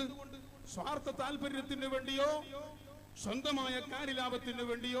 എന്തുകൊണ്ട്? സ്വാർത്ഥ താല്പര്യത്തിന് വേണ്ടിയോ സ്വന്തമായ കാര്യലാഭത്തിന്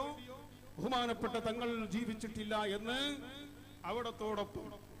വേണ്ടിയോ ബഹുമാനപ്പെട്ട തങ്ങൾ ജീവിച്ചിട്ടില്ല എന്ന് അവിടത്തോടൊപ്പം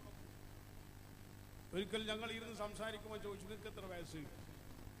ഒരിക്കൽ ഞങ്ങൾ ഇരുന്ന് സംസാരിക്കുമ്പോൾ ചോദിച്ചു, നിങ്ങൾക്ക് എത്ര വയസ്സ്?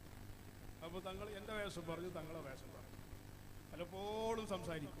 അപ്പൊ തങ്ങൾ എന്റെ വയസ്സ് പറഞ്ഞു, തങ്ങളെ വയസ്സ് പറഞ്ഞു. പലപ്പോഴും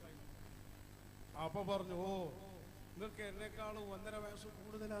സംസാരിക്കും. അപ്പൊ പറഞ്ഞു, ഓ നിങ്ങൾക്ക് എന്നെക്കാളും 1.5 വയസ്സ്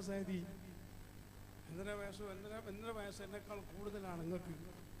കൂടുതലാ സാദി, 1.5 വയസ്സ് എന്നെക്കാൾ കൂടുതലാണ് നിങ്ങൾക്ക്.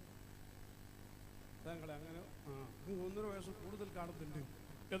 തങ്ങളെ അങ്ങനെ 1.5 വയസ്സ് കൂടുതൽ കാണുന്നുണ്ട്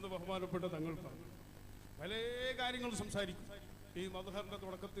എന്ന് ബഹുമാനപ്പെട്ട തങ്ങൾ പറഞ്ഞു. പല കാര്യങ്ങളും സംസാരിക്കും. ഈ മദ്ഹറിന്റെ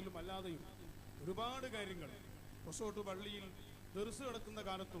തുടക്കത്തിലും അല്ലാതെയും ഒരുപാട് കാര്യങ്ങൾ. പൊസോട്ട് പള്ളിയിൽ ദർസ് കിടക്കുന്ന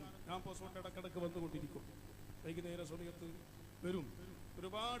കാലത്തും ഞാൻ പൊസോട്ട് ഇടക്കിടക്ക് വന്നുകൊണ്ടിരിക്കും. വൈകുന്നേര സമയത്ത് വരും.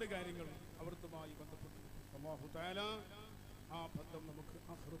 ഒരുപാട് കാര്യങ്ങൾ അവിടുത്തുമായി ബന്ധപ്പെട്ടു. അല്ലാഹു തആല ആ ബന്ധം നമുക്ക്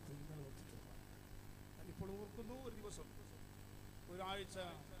ആഖിറത്തിൽ നിലനിർത്തിയിട്ടുണ്ട്. ഞാനിപ്പോൾ ഓർക്കുന്നു, ഒരു ദിവസം ഒരാഴ്ച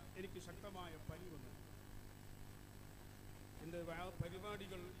എനിക്ക് ശക്തമായ പനി വന്നു. എൻ്റെ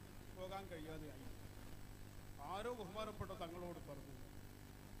പരിപാടികൾ പോകാൻ കഴിയാതെയായി. ആരോ ബഹുമാനപ്പെട്ട തങ്ങളോട് പറഞ്ഞു,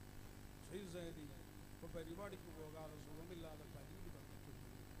 ഇപ്പൊ പരിപാടിക്ക് പോകാതെ സുഖമില്ലാതെ പനി വന്നിട്ടുണ്ട്.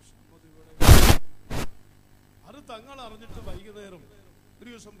 അത് തങ്ങൾ അറിഞ്ഞിട്ട് വൈകുന്നേരം ഒരു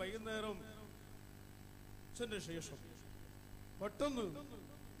ദിവസം വൈകുന്നേരം ശേഷം പെട്ടെന്ന്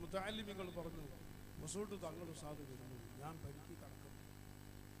മുതഅല്ലിമീങ്ങൾ പറഞ്ഞു, മുസൂട്ട് തങ്ങൾ ഉസ്താദ് വരുന്നു, ഞാൻ പനിക്ക് കടക്കുന്നു.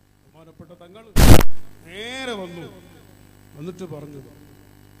 ബഹുമാനപ്പെട്ട തങ്ങൾ നേരെ വന്നിട്ട് പറഞ്ഞു,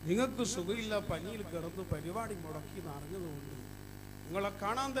 നിങ്ങൾക്ക് സുഖമില്ല, പനിയിൽ കിടന്ന് പരിപാടി മുടക്കി എന്നറിഞ്ഞതുകൊണ്ട് നിങ്ങളെ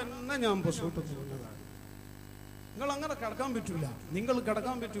കാണാൻ തന്നെ ഞാൻ പൊസോട്ട് പോകുന്നതാണ്. നിങ്ങൾ അങ്ങനെ കിടക്കാൻ പറ്റൂല,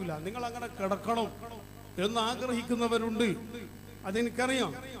 നിങ്ങൾ അങ്ങനെ കിടക്കണം എന്ന് ആഗ്രഹിക്കുന്നവരുണ്ട്,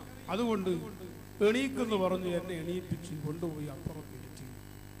 അതെനിക്കറിയാം. അതുകൊണ്ട് എണീക്കെന്ന് പറഞ്ഞ് എന്നെ എണീപ്പിച്ച് കൊണ്ടുപോയി അപ്പുറം ഇരുത്തി.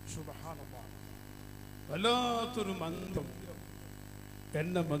 സുബ്ഹാനല്ലാഹ്, വല്ലാത്തൊരു മന്ത്രം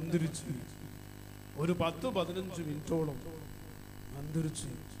എന്നെ മന്ത്രിച്ച് ഒരു 10-15 മിനിറ്റോളം മന്ത്രിച്ച്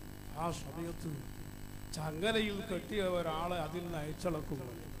ആ സമയത്ത് ചങ്ങലയിൽ കെട്ടിയ ഒരാളെ അതിൽ നിന്ന്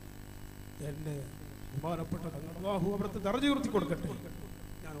അയച്ചളക്കുമ്പോൾ എന്നെ ബഹുമാനപ്പെട്ട തങ്ങൾ അല്ലാഹു അവിടുത്തെ ദർജ ഉയർത്തി കൊടുക്കട്ടെ.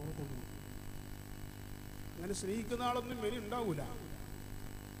 ഞാൻ ഓർക്കുന്നു, അങ്ങനെ സ്നേഹിക്കുന്ന ആളൊന്നും ഇനി ഉണ്ടാവൂല.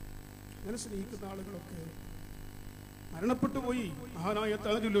 അങ്ങനെ സ്നേഹിക്കുന്ന ആളുകളൊക്കെ മരണപ്പെട്ടു പോയി. മഹാനായ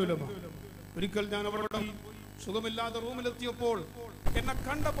താജുൽ ഉലമ ഒരിക്കൽ ഞാൻ അവരുടെ സുഖമില്ലാത്ത റൂമിലെത്തിയപ്പോൾ എന്നെ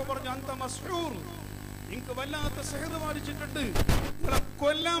കണ്ടപ്പോ പറഞ്ഞു, അന്ത മസ്ഹൂർ, നിങ്ങൾക്ക് വല്ലാത്ത സെഹർ ബാധിച്ചിട്ടുണ്ട്, നിങ്ങളെ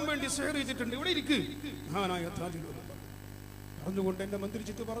കൊല്ലാൻ വേണ്ടി സെഹർ ചെയ്തിട്ടുണ്ട്, ഇവിടെ ഇരിക്ക്. മഹാനായ താജുൽ ഉലമ പറഞ്ഞുകൊണ്ട് എന്നെ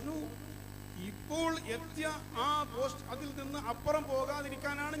മന്ത്രിച്ചിട്ട് പറഞ്ഞു, ഇപ്പോൾ എത്തിയ ആ പോസ്റ്റ് അതിൽ നിന്ന് അപ്പുറം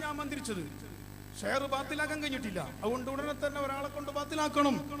പോകാതിരിക്കാനാണ് ഞാൻ മന്ത്രിച്ചത്. ഷെയർ ബാത്തിലാക്കാൻ കഴിഞ്ഞിട്ടില്ല, അതുകൊണ്ട് ഉടനെ തന്നെ ഒരാളെ കൊണ്ട്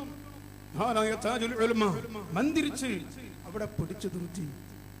ബാത്തിലാക്കണം. മഹാനായ താജുൽ ഉലമ മന്ത്രിച്ച് അവിടെ പിടിച്ചു നിർത്തി.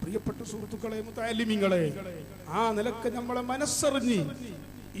 പ്രിയപ്പെട്ട സുഹൃത്തുക്കളെ, മുതഅല്ലിമീങ്ങളെ, ആ നിലക്ക് നമ്മളെ മനസ്സറിഞ്ഞ്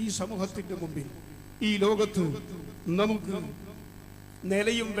ഈ സമൂഹത്തിന്റെ മുമ്പിൽ ഈ ലോകത്ത് നമുക്ക്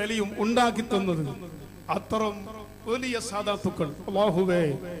നിലയും വിലയും ഉണ്ടാക്കി തന്നത് അത്തരം വലിയ സാദാത്തുക്കൾ. അല്ലാഹുവേ,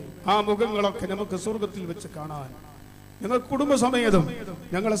 ആ മുഖങ്ങളൊക്കെ നമുക്ക് സ്വർഗത്തിൽ വെച്ച് കാണാൻ ഞങ്ങൾ കുടുംബസമേതം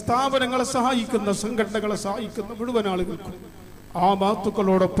ഞങ്ങളെ സ്ഥാപനങ്ങളെ സഹായിക്കുന്ന സംഘടനകളെ സഹായിക്കുന്ന മുഴുവൻ ആളുകൾക്കും ആ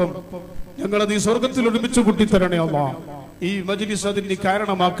മാത്തുക്കളോടൊപ്പം ഞങ്ങളത് ഈ സ്വർഗത്തിൽ ഒരുമിച്ച് കൂട്ടിത്തരണേ അല്ലാഹ്. ഈ മജ്ലിസ് അതിന്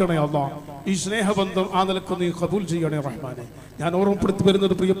കാരണമാക്കണേ അല്ലാഹ്. ഈ സ്നേഹബന്ധം ആ നിലക്ക് നീ ഖബൂൽ ചെയ്യണേ റഹ്മാനെ. ഞാൻ ഓർമ്മപ്പെടുത്തി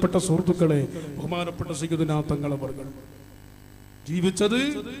വരുന്നത് പ്രിയപ്പെട്ട സുഹൃത്തുക്കളെ, ബഹുമാനപ്പെട്ട സയ്യിദുനാ തങ്ങൾ അവർകൾ ജീവിച്ചത്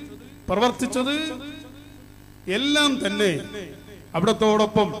പ്രവർത്തിച്ചത് എല്ലാം തന്നെ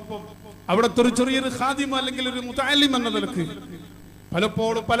അവിടത്തോടൊപ്പം അവിടുത്തെ ഒരു ചെറിയൊരു ഖാദിം അല്ലെങ്കിൽ ഒരു മുതഅല്ലിം എന്ന നിലക്ക്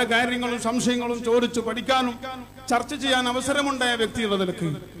പലപ്പോഴും പല കാര്യങ്ങളും സംശയങ്ങളും ചോദിച്ചു പഠിക്കാനും ചർച്ച ചെയ്യാൻ അവസരമുണ്ടായ വ്യക്തി എന്ന നിലക്ക്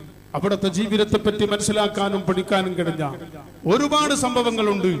അവിടുത്തെ ജീവിതത്തെ പറ്റി മനസ്സിലാക്കാനും പഠിക്കാനും കഴിഞ്ഞ ഒരുപാട്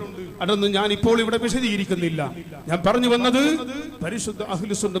സംഭവങ്ങളുണ്ട്. അതൊന്നും ഞാൻ ഇപ്പോൾ ഇവിടെ വിശദീകരിക്കുന്നില്ല. ഞാൻ പറഞ്ഞു വന്നത് പരിശുദ്ധ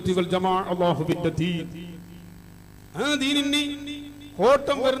അഹ്ലുസുന്നത്തി വൽ ജമാഅ അല്ലാഹുവിന്റെ ദീൻ, ആ ദീനിന്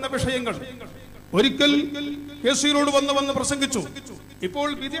കോട്ടം വരുന്ന വിഷയങ്ങൾ ഒരിക്കൽ കേസിനോട് വന്ന് പ്രസംഗിച്ചു. ഇപ്പോൾ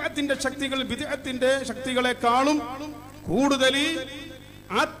ബിദ്അത്തിന്റെ ശക്തികളെക്കാളും കൂടുതൽ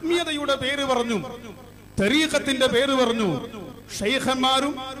ആത്മീയതയുടെ പേര് പറഞ്ഞു, തരീഖത്തിന്റെ പേര് പറഞ്ഞു.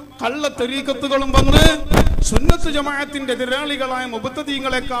 ഷെയ്ഖന്മാരും കള്ള തരീഖത്തുകളും വന്ന് സുന്നത്ത് ജമാഅത്തിന്റെ എതിരാളികളായ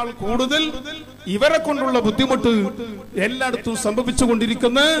മുബത്തദീങ്ങളെക്കാൾ കൂടുതൽ ഇവരെ കൊണ്ടുള്ള ബുദ്ധിമുട്ട് എല്ലായിടത്തും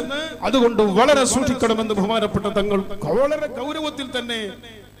സംഭവിച്ചുകൊണ്ടിരിക്കുന്നു. അതുകൊണ്ട് വളരെ സൂക്ഷിക്കണമെന്ന് ബഹുമാനപ്പെട്ട തങ്ങൾ വളരെ ഗൗരവത്തിൽ തന്നെ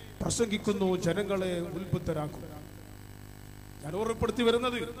പ്രസംഗിക്കുന്നു, ജനങ്ങളെ ഉത്ബുദ്ധരാക്കും. ഞാൻ ഓർമ്മപ്പെടുത്തി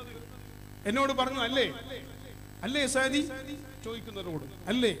വരുന്നത്, എന്നോട് പറഞ്ഞു അല്ലേ അല്ലേ സാദി ചോദിക്കുന്നവരോട്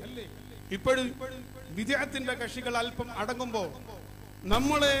അല്ലേ, ഇപ്പോഴും വിദ്യാത്തിന്റെ കക്ഷികൾ അല്പം അടങ്ങുമ്പോ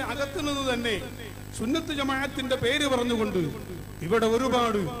നമ്മളെ അകത്തുനിന്ന് തന്നെ സുന്നത്ത് ജമാഅത്തിന്റെ പേര് പറഞ്ഞുകൊണ്ട് ഇവിടെ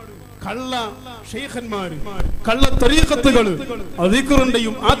ഒരുപാട് കള്ള ഷെയ്ഖന്മാര് കള്ള തരീഖത്തുകൾ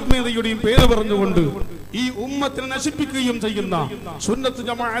ദിക്റിന്റെയും ആത്മീയതയുടെയും പേര് പറഞ്ഞുകൊണ്ട് ഈ ഉമ്മത്തിനെ നശിപ്പിക്കുകയും ചെയ്യുന്ന സുന്നത്ത്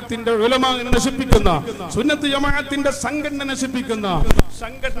ജമാഅത്തിന്റെ ഉലമാനെ നശിപ്പിക്കുന്ന സുന്നത്ത് ജമാഅത്തിന്റെ സംഘടന നശിപ്പിക്കുന്ന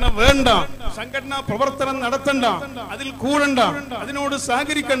സംഘടന വേണ്ട, സംഘടനാ പ്രവർത്തനം നടത്തണ്ട, അതിൽ കൂടണ്ട, അതിനോട്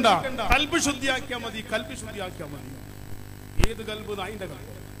സഹകരിക്കണ്ട, കൽബ് ശുദ്ധിയാക്കിയാൽ മതി, കൽബ് ശുദ്ധിയാക്കിയാൽ മതി. ഏത് കൽബ്? നായിന്റെ കൽബ്.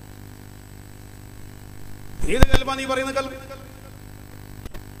 ഏത് കൽബാ നീ പറയുന്ന കൽബ്?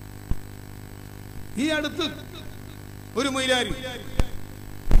 ഈ അടുത്ത് ഒരു മൊയ്ലാരി,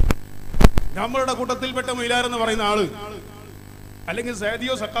 നമ്മളുടെ കൂട്ടത്തിൽപ്പെട്ട മൊയ്ലാർ എന്ന് പറയുന്ന ആള്, അല്ലെങ്കിൽ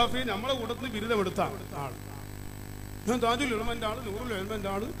സൈദിയോ സഖാഫിയോ നമ്മളെ കൂട്ടത്തിൽ ബിരുദമെടുത്ത ആള്, താജുൽ ഉലമന്റെ ആള്, നൂറുൽ ഉലമന്റെ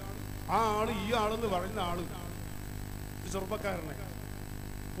ആള്, ആ ആള് ഈ ആളെന്ന് പറയുന്ന ആള് ചെറുപ്പക്കാരനെ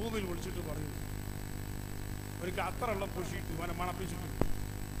ഭൂമിയിൽ വിളിച്ചിട്ട് പറയുന്നു, ഒരു അത്രയുള്ള പൂശിയിട്ട് മണപ്പിച്ചിട്ട്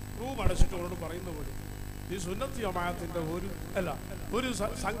റൂം അടച്ചിട്ട് അവരോട് പറയുന്ന പോലെ ഈ സുന്നത്ത് ജമാഅത്തിന്റെ ഒരു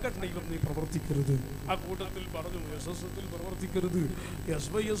സംഘടനയിലും നീ പ്രവർത്തിക്കരുത്. ആ കൂട്ടത്തിൽ പറഞ്ഞു SSൽ പ്രവർത്തിക്കരുത്,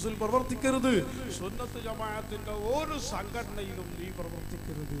 SYSൽ പ്രവർത്തിക്കരുത്, സുന്നത്ത് ജമാഅത്തിന്റെ ഒരു സംഘടനയിലും നീ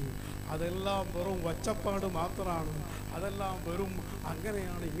പ്രവർത്തിക്കരുത്. അതെല്ലാം വെറും വച്ചപ്പാട് മാത്രമാണ്, അതെല്ലാം വെറും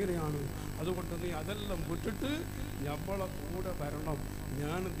അങ്ങനെയാണ് ഇങ്ങനെയാണ്. അതുകൊണ്ട് നീ അതെല്ലാം വിട്ടിട്ട് നമ്മളെ കൂടെ വരണം.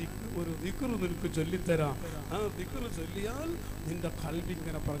 ഞാൻ ഒരു ദിക്ർ നിനക്ക് ചൊല്ലിത്തരാം. ആ ദിക്ർ ചൊല്ലിയാൽ നിന്റെ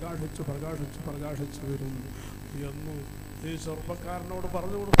കൽബിങ്ങനെ പ്രകാശിച്ച് പ്രകാശിച്ച് പ്രകാശിച്ച് വരും എന്ന് ഈ ചെറുപ്പക്കാരനോട്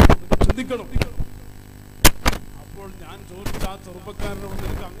പറഞ്ഞു കൊടുക്കണം. ചിന്തിക്കണം. അപ്പോൾ ഞാൻ ചോദിച്ച ആ ചെറുപ്പക്കാരനോട്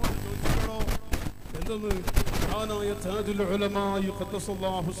നിനക്ക് അങ്ങോട്ട് ചോദിച്ചിട്ടോ എന്തെന്ന്? ആനായ താജുൽ ഉലമായി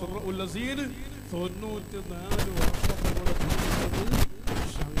ഖദ്ദസല്ലാഹു സിർറഹുൽ അസീദ് 94 വർഷത്തോടെ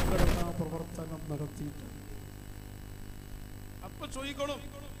സംഘടനാ പ്രവർത്തനം നടത്തിയിട്ട്. അപ്പൊ ചോദിക്കണം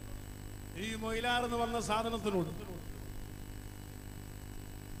ഈ മൊയ്ലാർ എന്ന് പറഞ്ഞ സാധനത്തിനോട്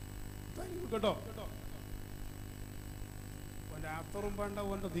കേട്ടോ, ഓന്റെ അത്തറും വേണ്ട,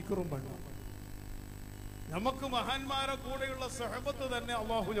 ഓന്റെ ദിക്റും വേണ്ട. നമുക്ക് മഹാന്മാരെ കൂടെയുള്ള സഹബത്ത് തന്നെ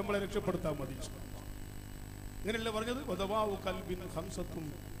അള്ളാഹു നമ്മളെ രക്ഷപ്പെടുത്താൻ മതി. ഇങ്ങനെയല്ലേ പറഞ്ഞത്? വദവാഉ ഖൽബിൻ ഖംസത്തുൻ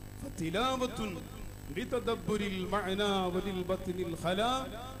ഫതിലാവത്തുൻ ബിതദബ്ബുരിൽ മഅനാ വലിൽ ബത്നിൽ ഖലാ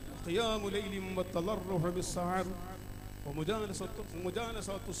ഖിയാമു ലൈലിൻ വതളർറുഹു ബിസ്സഹർ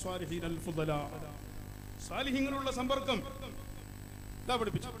വമുജാലസത്തു സ്വാലിഹീൻ അൽ ഫുദലാ. സാലിഹീങ്ങളുള്ള സമ്പർക്കം ഇതാ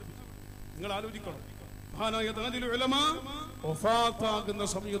പഠിപ്പിച്ചു. നിങ്ങൾ ആലോചിക്കണം, മഹാനായ താജുൽ ഉലമാ വഫാത്താകുന്ന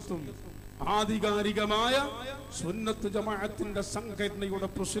സമയത്തും ആധികാരികമായ സുന്നത്ത് ജമാഅത്തിന്റെ സംഘടനയുടെ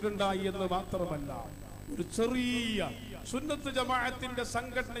പ്രസിഡന്റായി എന്ന് മാത്രമല്ല, ഒരു ചെറിയ സുന്നത്ത് ജമാഅത്തിന്റെ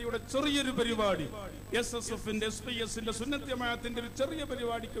സംഘടനയുടെ ചെറിയൊരു പരിപാടി, SSFന്റെ SPSന്റെ സുന്നത്ത് ജമാഅത്തിന്റെ ഒരു ചെറിയ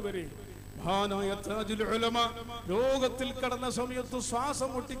പരിപാടിക്ക് വരെ മഹാനായ താജുൽ ഉലമാ രോഗത്തിൽ കടന്ന സമയത്ത്, ശ്വാസം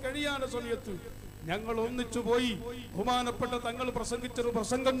മുട്ടി കഴിയാത്ത സമയത്ത് ഞങ്ങൾ ഒന്നിച്ചു പോയി. ബഹുമാനപ്പെട്ട തങ്ങൾ പ്രസംഗിച്ചൊരു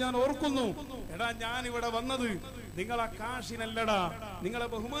പ്രസംഗം ഞാൻ ഓർക്കുന്നു. എടാ, ഞാൻ ഇവിടെ വന്നത് നിങ്ങളെ കാശിനല്ലടാ, നിങ്ങളെ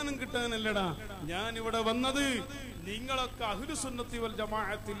ബഹുമാനം കിട്ടാനല്ലടാ, ഞാൻ ഇവിടെ വന്നത് നിങ്ങളൊക്കെ അഹ്ലുസുന്നത്തി വൽ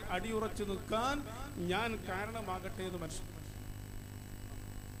ജമാഅത്തിൽ അടിയുറച്ചു നിൽക്കാൻ ഞാൻ കാരണമാകട്ടെ എന്ന് മനസ്സിലാക്കി.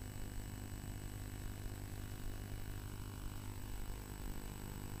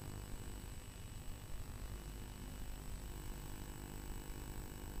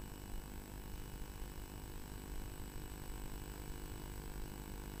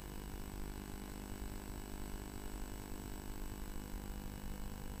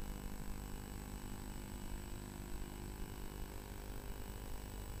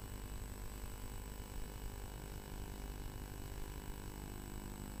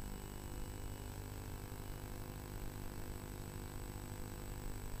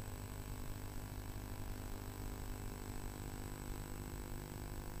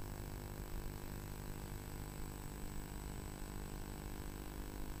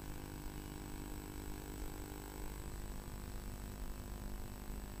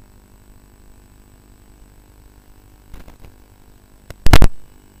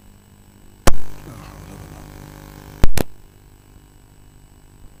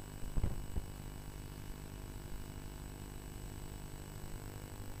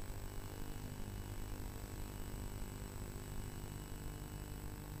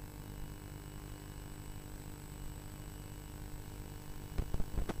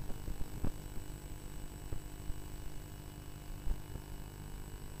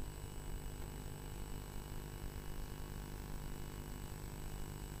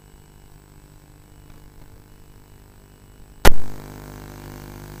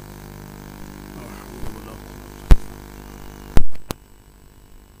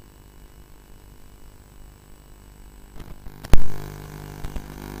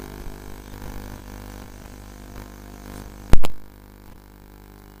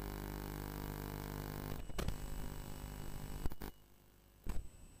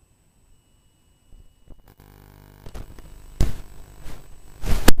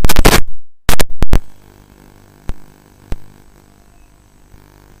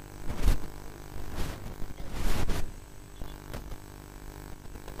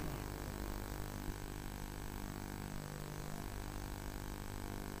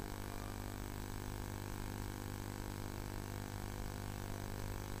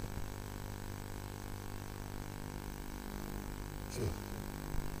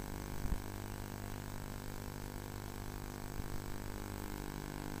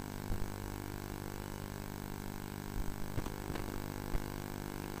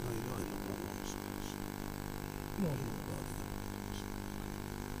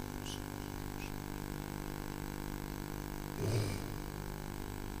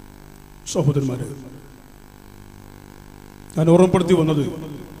 സഹോദരന്മാരെ, ഞാൻ ഓർമ്മപ്പെടുത്തി വന്നത്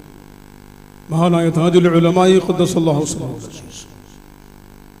മഹാനായ താജുൽ ഉലമായി ഖുദ്ദസല്ലാഹു സിർറഹു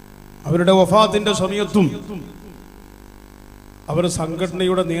അവരുടെ വഫാത്തിന്റെ സമയത്തും അവരുടെ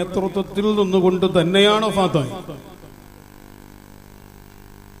സംഘടനയുടെ നേതൃത്വത്തിൽ നിന്നുകൊണ്ട് തന്നെയാണ് വഫാത്തായി.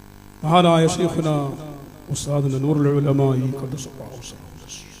 മഹാനായ ശൈഖുന ഉസ്താദ് നൂറുൽ ഉലമായി ഖുദ്ദസല്ലാഹു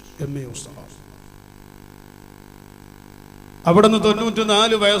എം.എ. ഉസ്താദ് അവിടുന്ന്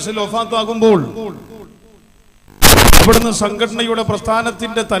 94 വയസ്സിൽ വഫാത്താകുമ്പോൾ അവിടുന്ന് സംഘടനയുടെ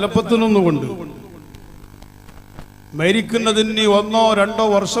പ്രസ്ഥാനത്തിന്റെ തലപ്പത്ത് നിന്നുകൊണ്ട് മരിക്കുന്നതിന് 1-2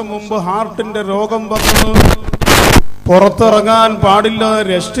 വർഷം മുമ്പ് ഹാർട്ടിന്റെ രോഗം വന്ന് പുറത്തിറങ്ങാൻ പാടില്ല,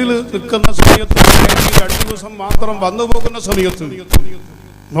 റെസ്റ്റിൽ നിൽക്കുന്ന സമയത്ത് 2 ദിവസം മാത്രം വന്നു പോകുന്ന സമയത്ത്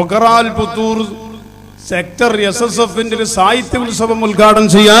മൊക്കറാൽ പുത്തൂർ സെക്ടർ SSFന്റെ ഒരു സാഹിത്യ ഉത്സവം ഉദ്ഘാടനം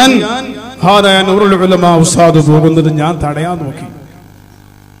ചെയ്യാൻ നൂറുൽ ഉലമാ ഉസ്താദ് പോകുന്നത് ഞാൻ തടയാൻ നോക്കി.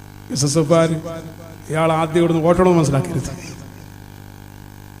 SSF ഇയാൾ ആദ്യം ഇവിടുന്ന് ഓട്ടണമെന്ന് മനസ്സിലാക്കരുത്.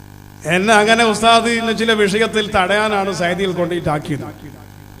 എന്നെ അങ്ങനെ ഉസ്താദിന്റെ ചില വിഷയത്തിൽ തടയാനാണ് സൈദിയിൽ കൊണ്ടിട്ടാക്കിയത്.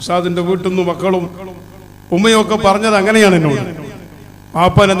 ഉസ്താദിന്റെ വീട്ടിൽ നിന്ന് മക്കളും ഉമ്മയും ഒക്കെ പറഞ്ഞത് അങ്ങനെയാണ് എന്നോട്.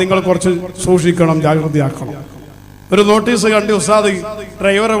 പാപ്പനെ നിങ്ങൾ കുറച്ച് സൂക്ഷിക്കണം, ജാഗ്രതയാക്കണം. ഒരു നോട്ടീസ് കണ്ട് ഉസ്താദ്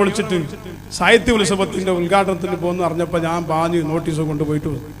ഡ്രൈവറെ വിളിച്ചിട്ട് സാഹിത്യ ഉത്സവത്തിന്റെ ഉദ്ഘാടനത്തിന് പോകുന്നു അറിഞ്ഞപ്പോൾ ഞാൻ പാഞ്ഞ് നോട്ടീസ്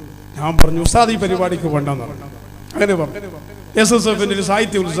കൊണ്ടുപോയിട്ട് ഞാൻ പറഞ്ഞു ഉസ്താദ് ഈ പരിപാടിക്ക് വേണ്ടെന്ന് പറഞ്ഞു. അങ്ങനെ പറഞ്ഞു. SSFന്റെ ഒരു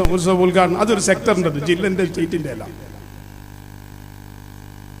സാഹിത്യ ഉത്സവ ഉദ്ഘാടനം, അതൊരു സെക്ടറിൻ്റെ, ജില്ലന്റെ സ്റ്റേറ്റിന്റെ അല്ല.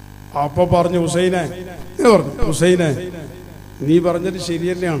 അപ്പൊ പറഞ്ഞു ഹുസൈനെ, ഹുസൈനെ നീ പറഞ്ഞത് ശരി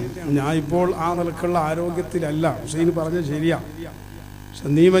തന്നെയാണ്, ഞാൻ ഇപ്പോൾ ആ നിലക്കുള്ള ആരോഗ്യത്തിലല്ല. ഹുസൈൻ പറഞ്ഞത് ശരിയാ. പക്ഷെ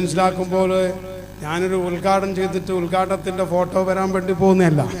നീ മനസ്സിലാക്കുമ്പോൾ ഞാനൊരു ഉദ്ഘാടനം ചെയ്തിട്ട് ഉദ്ഘാടനത്തിന്റെ ഫോട്ടോ വരാൻ വേണ്ടി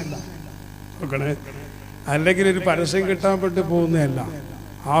പോകുന്നതല്ല, അല്ലെങ്കിൽ ഒരു പരസ്യം കിട്ടാൻ വേണ്ടി പോകുന്നതല്ല.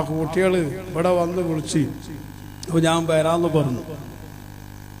 ആ കുട്ടികൾ ഇവിടെ വന്ന് വിളിച്ച് അപ്പോൾ ഞാൻ വരാമെന്ന് പറഞ്ഞു.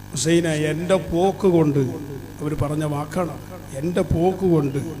 ഹുസൈനെ എൻ്റെ പോക്ക് കൊണ്ട്, അവർ പറഞ്ഞ വാക്കാണ്, എൻ്റെ പോക്ക്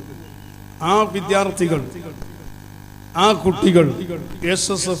കൊണ്ട് ആ വിദ്യാർത്ഥികൾ, ആ കുട്ടികൾ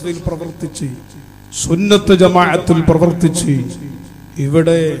SSFിൽ പ്രവർത്തിച്ച്, സുന്നത്ത് ജമാഅത്തിൽ പ്രവർത്തിച്ച്,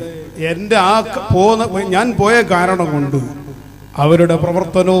 ഇവിടെ എൻ്റെ ഞാൻ പോയ കാരണം കൊണ്ട് അവരുടെ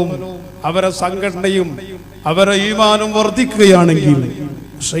പ്രവർത്തനവും അവരെ സംഘടനയും അവരെ ഈമാനും വർദ്ധിക്കുകയാണെങ്കിൽ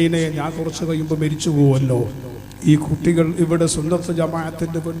ഹുസൈനെ ഞാൻ കുറച്ച് കഴിയുമ്പോൾ മരിച്ചു പോവല്ലോ. ഈ കുട്ടികൾ ഇവിടെ സുന്നത്ത്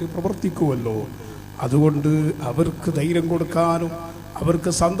ജമാഅത്തിന് വേണ്ടി പ്രവർത്തിക്കുമല്ലോ. അതുകൊണ്ട് അവർക്ക് ധൈര്യം കൊടുക്കാനും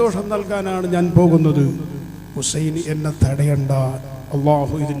അവർക്ക് സന്തോഷം നൽകാനാണ് ഞാൻ പോകുന്നത്. ഹുസൈൻ എന്നെ തടയണ്ട,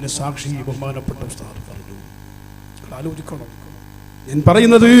 അള്ളാഹു ഇതിന്റെ സാക്ഷി ബഹുമാനപ്പെട്ട ഉസ്താദ് പറഞ്ഞു. ആലോചിക്കണം, ഞാൻ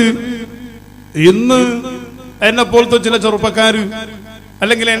പറയുന്നത് ഇന്ന് എന്നെ പോലത്തെ ചില ചെറുപ്പക്കാര്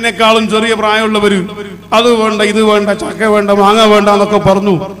അല്ലെങ്കിൽ എന്നെക്കാളും ചെറിയ പ്രായമുള്ളവര് അത് വേണ്ട, ഇത് വേണ്ട, ചക്ക വേണ്ട, മാങ്ങ വേണ്ട എന്നൊക്കെ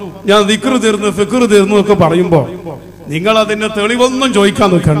പറഞ്ഞു. ഞാൻ ദിക്ർ തീർന്നു, ഫിക്ർ തീർന്നു ഒക്കെ പറയുമ്പോ നിങ്ങൾ അതിന്റെ തെളിവൊന്നും ചോദിക്കാൻ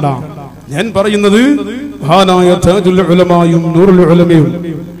നിൽക്കണ്ട. ഞാൻ പറയുന്നത് മഹാനായ താജുൽ ഉലമായും നൂറുൽ ഉലമയും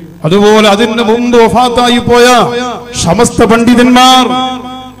അതുപോലെ അതിന് മുമ്പ് വഫാത്തായി പോയ സമസ്ത പണ്ഡിതന്മാർ,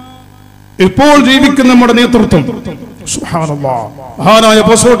 ഇപ്പോൾ ജീവിക്കുന്ന നമ്മുടെ നേതൃത്വം, സുബ്ഹാനല്ലാഹ്, മഹാനായ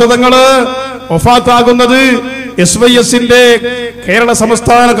പൊസോട്ട് തങ്ങള് വഫാത്താകുന്നത് SYSന്റെ കേരള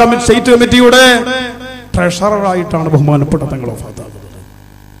സംസ്ഥാന സ്റ്റേറ്റ് കമ്മിറ്റിയുടെ ട്രഷററായിട്ടാണ് ബഹുമാനപ്പെട്ട തങ്ങൾ വഫാത്താകുന്നത്.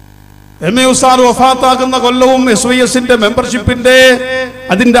 MA ഉസ്താദ് വഫാത്താകുന്ന കൊല്ലവും SYSന്റെ മെമ്പർഷിപ്പിന്റെ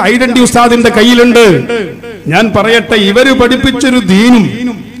അതിന്റെ ഐഡന്റിറ്റി ഉസ്താദിന്റെ കയ്യിലുണ്ട്. ഞാൻ പറയട്ടെ, ഇവര് പഠിപ്പിച്ചൊരു ദീനും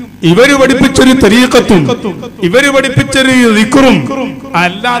ഇവര് പഠിപ്പിച്ചൊരു തരീഖത്തും ഇവര് പഠിപ്പിച്ചൊരു ദിക്റും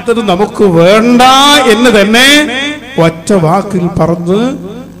അല്ലാത്തത് നമുക്ക് വേണ്ട എന്ന് തന്നെ ഒറ്റ വാക്കിൽ പറഞ്ഞ്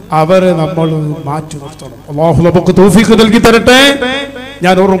അവരെ നമ്മൾ മാറ്റി നിർത്തണം. അല്ലാഹു നമുക്ക് തൗഫീഖ് നൽകി തരട്ടെ.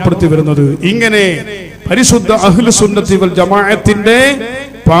 ഞാൻ ഓർമ്മപ്പെടുത്തി വരുന്നത്, ഇങ്ങനെ പരിശുദ്ധ അഹ്ലു സുന്നത്തി വൽ ജമാഅത്തിന്റെ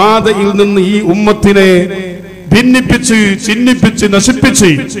പാതയിൽ നിന്ന് ഈ ഉമ്മത്തിനെ ഭിന്നിപ്പിച്ച്, ചിഹ്നിപ്പിച്ച്,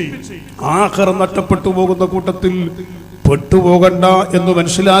 നശിപ്പിച്ച് ആഖിറം നഷ്ടപ്പെട്ടു പോകുന്ന കൂട്ടത്തിൽ പെട്ടുപോകണ്ട എന്ന്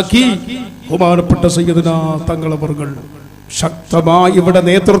മനസ്സിലാക്കി ബഹുമാനപ്പെട്ട സയ്യിദുനാ തങ്ങളവർകൾ ശക്തമായി ഇവിടെ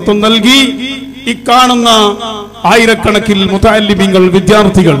നേതൃത്വം നൽകി. ഇക്കാണുന്ന ആയിരക്കണക്കിൽ മുതഅല്ലിമീങ്ങൾ,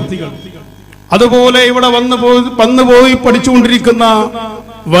 വിദ്യാർത്ഥികൾ, അതുപോലെ ഇവിടെ വന്നുപോയി പഠിച്ചുകൊണ്ടിരിക്കുന്ന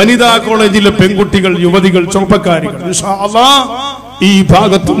വനിതാ കോളേജിലെ പെൺകുട്ടികൾ, യുവതികൾ, ചെറുപ്പക്കാരികൾ, ഇൻഷാ അല്ലാഹ് ഈ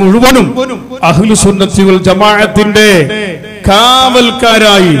ഭാഗത്ത് മുഴുവനും അഹ്ലു സുന്നത്തി വൽ ജമാഅത്തിന്റെ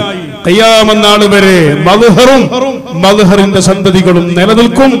കാവൽക്കാരായി ഖിയാമത്ത് നാൾ വരെ മദ്ഹറും മദ്ഹറിന്റെ സന്തതികളും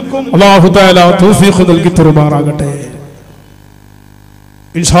നിലനിൽക്കും. അല്ലാഹു തആല തൗഫീഖ് നൽകി തരുമാറാകട്ടെ.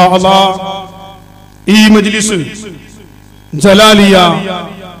 ഇൻഷാ അല്ലാഹ് ഈ മജ്ലിസ് ജലാലിയ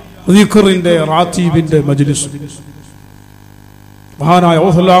ദിക്റിന്റെ റാത്തീബിന്റെ മജ്ലിസ് മഹാനായ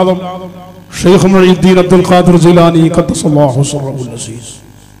ഔസുൽ ആദം ഷെയ്ഖ് മുഈദ്ദീൻ അബ്ദുൽ ഖാദിർ ജീലാനി ഖദ്ദസല്ലാഹു സിർറഹുൽ അസീസ്.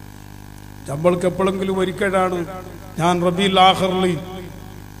 നമ്മൾക്ക് എപ്പോഴെങ്കിലും ഒരിക്കലാണ് ഞാൻ റബീഉൽ ആഖിറിൽ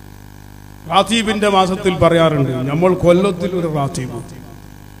റാത്തീബിന്റെ മാസത്തിൽ പറയാറുണ്ട്, നമ്മൾ കൊല്ലത്തിൽ ഒരു റാത്തീബ്,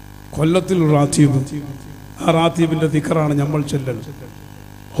 ആ റാത്തീബിന്റെ ദിക്റാണ് നമ്മൾ ചൊല്ലൽ.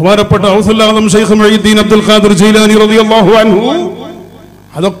 ബഹുമാനപ്പെട്ട ഔസുൽ ആദം ഷെയ്ഖ് മുഈദ്ദീൻ അബ്ദുൽ ഖാദിർ ജീലാനി റളിയല്ലാഹു അൻഹു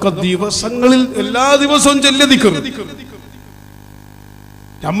അതൊക്കെ ദിവസങ്ങളിൽ എല്ലാ ദിവസവും ചൊല്ലിയ ദിക്ർ.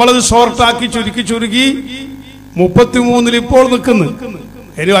 നമ്മളത് ഷോർട്ടാക്കി ചുരുക്കി 33 ഇപ്പോൾ നിൽക്കുന്നു.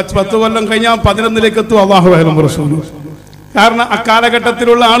 10 കൊല്ലം കഴിഞ്ഞാൽ 11 എത്തും. അല്ലാഹു അഅലം റസൂലു. കാരണം ആ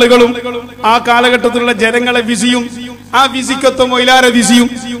കാലഘട്ടത്തിലുള്ള ആളുകളും ആ കാലഘട്ടത്തിലുള്ള ജനങ്ങളെ വിസിയും ആ വിസിക്കൊത്ത മൊയിലാരെ വിസിയും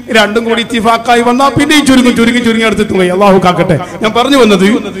രണ്ടും കൂടി ഇത്തിഫാക്കായി വന്നാൽ പിന്നെയും ചുരുങ്ങി അടുത്തെത്തും. അല്ലാഹു കാക്കട്ടെ. ഞാൻ പറഞ്ഞു വന്നത്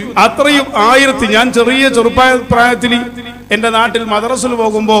അത്രയും ഞാൻ ചെറുപ്രായത്തിൽ എന്റെ നാട്ടിൽ മദ്രസയിൽ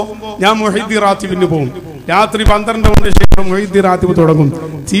പോകുമ്പോ ഞാൻ മുഹീദ്ദീൻ റാത്തീബിന് പോകും. രാത്രി 12 ശേഷം മുഹീദ്ദീൻ റാത്തീബ് തുടങ്ങും.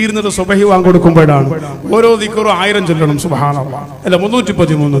 തീർന്നത് സുബഹി വാങ്ങിക്കൊടുക്കുമ്പോഴാണ്. ഓരോ ദിക്റും 1000 ചൊല്ലണം. സുബ്ഹാനല്ലാഹ്. അല്ല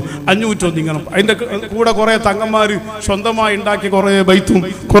 313 501 ഇങ്ങനെ. അതിന്റെ കൂടെ കുറെ തങ്ങന്മാര് സ്വന്തമായി ഉണ്ടാക്കി കുറെ ബൈത്തും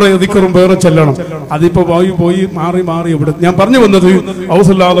കുറെ ദിക്റും വേറെ ചെല്ലണം. അതിപ്പോ പോയി മാറി ഇവിടെ. ഞാൻ പറഞ്ഞു വന്നത്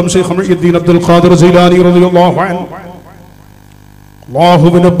ഔസുൽ ആദം ഷെയ്ഖ് മുഈദ്ദീൻ അബ്ദുൽ ഖാദിർ ജീലാനി റളിയല്ലാഹു അൻഹു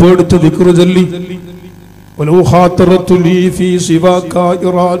അല്ലാഹുവിനെ പേടിച്ച് ദിക്ർ ചൊല്ലി. വലൗ ഖാതറതു ലീ ഫീ സിവാക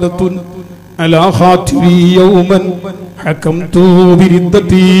ഇറാദത്തുൻ അലാ ഖാതിരി യൗമൻ ഹകംതു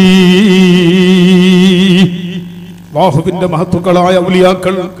ബിരിദ്ദതി. അല്ലാഹുവിന്റെ മഹത്തുക്കളായ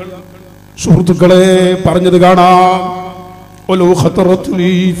ഔലിയാക്കൾ സുഹൃത്തുക്കളെ പറഞ്ഞത് കാണാം. വലൗ ഖാതറതു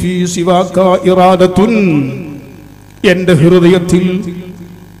ലീ ഫീ സിവാക ഇറാദത്തുൻ, എന്റെ ഹൃദയത്തിൽ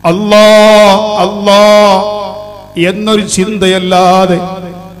അല്ലാ എന്നൊരു ചിന്തയല്ലാതെ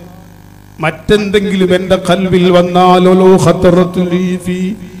മറ്റെന്തെങ്കിലും എന്റെ ഖൽബിൽ വന്നാൽ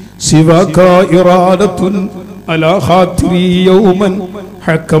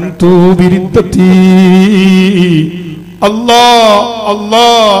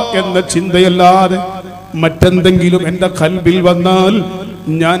എന്ന ചിന്തയല്ലാതെ മറ്റെന്തെങ്കിലും എന്റെ ഖൽബിൽ വന്നാൽ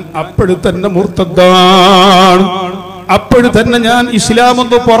ഞാൻ അപ്പോഴും തന്നെ മുർത്തദ്ദാണ്, അപ്പോഴും തന്നെ ഞാൻ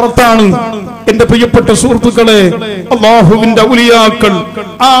ഇസ്ലാമെന്ന് പുറത്താണ്. എന്റെ പ്രിയപ്പെട്ട സുഹൃത്തുക്കളെ, അല്ലാഹുവിന്റെ ഔലിയാക്കൾ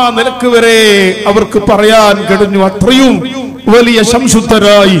ആ നിലക്ക് വരെ അവർക്ക് പറയാൻ കഴിഞ്ഞു. അത്രയും വലിയ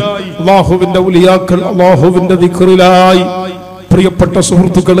ശംസുത്തരായി അല്ലാഹുവിന്റെ ഔലിയാക്കൾ അല്ലാഹുവിന്റെ ദിക്റിലായി. പ്രിയപ്പെട്ട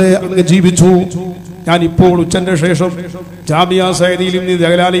സുഹൃത്തുക്കളെ, അങ്ങ് ജീവിച്ചു. ഞാൻ ഇപ്പോൾ ഉച്ചന്റെ ശേഷം ജാമിയ സയ്യിദിയിൽ നിന്ന്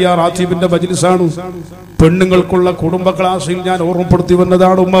ജലാലിയ റാത്തീബിന്റെ മജ്ലിസാണ്. പെണ്ണുങ്ങൾക്കുള്ള കുടുംബ ക്ലാസ്സിൽ ഞാൻ ഓർമ്മപ്പെടുത്തി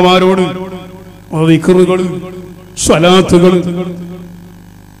വന്നതാണ് ഉമ്മമാരോട് ദിക്റുകൾ, സ്വലാത്തുകൾ.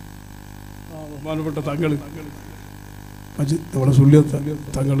 ബഹുമാനപ്പെട്ട തങ്ങൾ നമ്മുടെ സുല്യത്ത്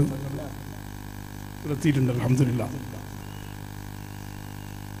തങ്ങൾ എത്തിയിട്ടുണ്ട്. അൽഹംദുലില്ലാഹ്.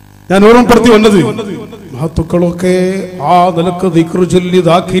 ഞാൻ ഓർമ്മപ്പെടുത്തി വന്നത് മഹത്തുക്കളൊക്കെ ആ നിലക്ക് ദിക്ർ ചൊല്ലി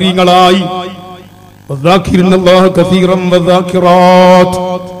ദാക്കിരീങ്ങളായി. والذاكرين الله كثيرا والذاكرات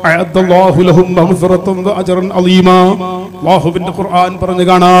أعد الله لهم مغفرة وأجرا عظيما. അല്ലാഹുവിന്റെ ഖുർആൻ പറഞ്ഞു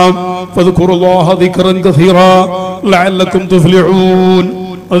കാണാം, ഫദ്കുറുല്ലാഹ ദിക്റൻ കസീറാ ലഅല്ലകും തുഫ്ലിഹൂൻ.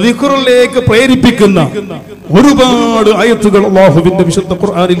 ദിക്റിലേക്ക് പ്രേരിപ്പിക്കുന്ന ഒരുപാട് ആയത്തുകൾ അല്ലാഹുവിന്റെ വിശുദ്ധ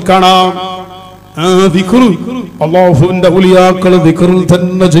ഖുർആനിൽ കാണാം. ആ ദിക്ർ അല്ലാഹുവിന്റെ ഔലിയാക്കൾ ദിക്റിൽ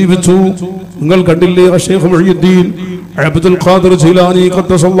തന്നെ ജീവിച്ചു. നിങ്ങൾ കണ്ടില്ലേ, ശൈഖ് മുഈദ്ദീൻ അബ്ദുൽ ഖാദിർ ജീലാനി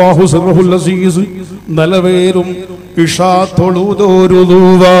ഖദ്ദസല്ലാഹു സിർറഹുൽ അസീസ് നലവേരും ഇഷാ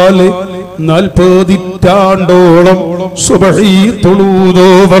തൊഴുതോരുവാലെ 40 ഇറ്റാണ്ടോളം സുബഹി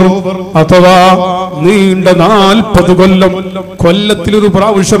തൊഴുതോവർ, അഥവാ നീണ്ട 40 കൊല്ലം. കൊല്ലത്തിലൊരു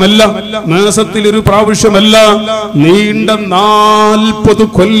പ്രാവശ്യമല്ല, മാസത്തിലൊരു പ്രാവശ്യമല്ല, നീണ്ട 40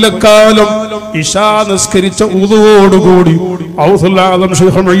 കൊല്ലക്കാലം ഇശാ നിസ്കരിച്ച ഉദുവോടുകൂടി ഔസുൽ ആദം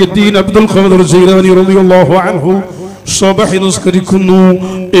ശൈഖ് മുഈദ്ദീൻ അബ്ദുൽ ഖാദിർ ജീലാനി റളിയല്ലാഹു അൻഹു സുബ്ഹി നിസ്കരിക്കുന്നു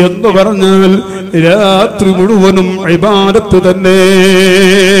എന്ന് പറഞ്ഞാൽ രാത്രി മുഴുവനും ഇബാദത്ത് തന്നെ.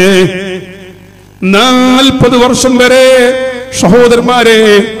 40 വർഷം വരെ. സഹോദരന്മാരെ,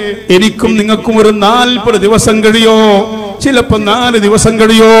 എനിക്കും നിങ്ങൾക്കും ഒരു 40 ദിവസം കഴിയോ, ചിലപ്പോ 4 ദിവസം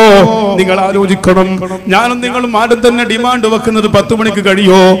കഴിയോ? നിങ്ങൾ ആലോചിക്കണം. ഞാനും നിങ്ങളും ആരും തന്നെ ഡിമാൻഡ് വെക്കുന്നത് 10 മണിക്ക്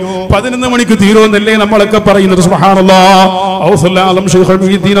കഴിയോ, 11 മണിക്ക് തീരുമെന്നല്ലേ നമ്മളൊക്കെ പറയുന്നത്. സുബ്ഹാനല്ലാഹ്. ഔസുൽ ആദം ശൈഖ്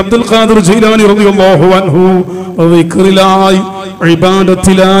മുഈദ്ദീൻ അബ്ദുൽ ഖാദിർ ജീലാനി റളിയല്ലാഹു അൻഹു ദിക്റിലായി,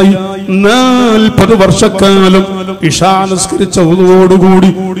 ഇബാദത്തിലായി 40 വർഷക്കാലം ഇശാ നിസ്കരിച്ച ഉദുവോടുകൂടി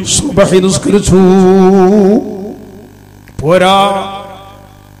സുബ്ഹി നിസ്കരിച്ചു. പോരാ,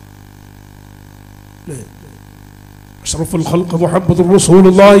 അഷ്റഫുൽ ഖൽഖ് മുഹമ്മദുർ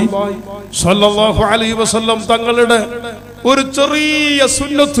റസൂലുള്ളാഹി സ്വല്ലല്ലാഹു അലൈഹി വസല്ലം തങ്ങളുടെ ഒരു ചെറിയ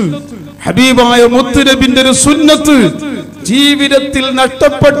സുന്നത്ത്, ഹബീബായ മുത്തുനബിന്റെ ഒരു സുന്നത്ത് ജീവിതത്തിൽ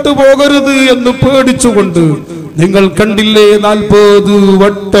നഷ്ടപ്പെട്ടു പോകരുത് എന്ന് പേടിച്ചുകൊണ്ട് നിങ്ങൾ കണ്ടില്ലേ 40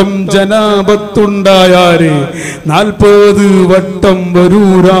 വട്ടം ജനാബത്തുണ്ടായാരെ 40 വട്ടം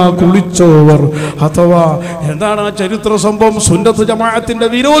വരൂരാ കുളിച്ചോവർ. അഥവാ എന്താണ് ആ ചരിത്ര സംഭവം? സുന്നത്ത് ജമാഅത്തിന്റെ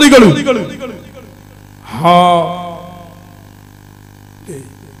വിരോധികൾ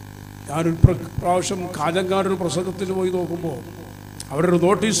ഞാനൊരു പ്രാവശ്യം കാഞ്ഞങ്ങാടൊരു പ്രസംഗത്തിന് പോയി നോക്കുമ്പോൾ അവരൊരു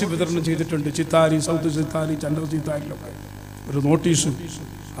നോട്ടീസ് വിതരണം ചെയ്തിട്ടുണ്ട്. ചിത്താരി, സൗത്ത് ചിത്താരി, ചന്ദ്ര ചിത്താരിലൊക്കെ ഒരു നോട്ടീസ്.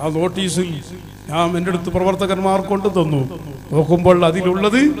 ആ നോട്ടീസിൽ ഞാൻ എൻ്റെ അടുത്ത് പ്രവർത്തകന്മാർ കൊണ്ടു തന്നു. നോക്കുമ്പോൾ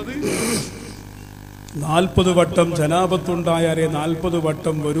അതിലുള്ളത് 40 വട്ടം ജനാബത്തുണ്ടായാരെ 40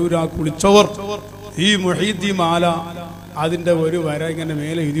 വട്ടം വരൂരാ കുളിച്ചവർ. ഈ മുഹീദ്ദീൻ മാല അതിൻ്റെ ഒരു വര ഇങ്ങനെ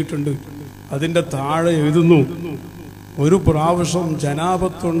മേലെ എഴുതിയിട്ടുണ്ട്. അതിൻ്റെ താഴെ എഴുതുന്നു, ഒരു പ്രാവശ്യം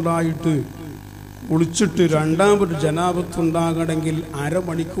ജനാബത്തുണ്ടായിട്ട് കുളിച്ചിട്ട് രണ്ടാമത് ജനാബത്തുണ്ടാകണമെങ്കിൽ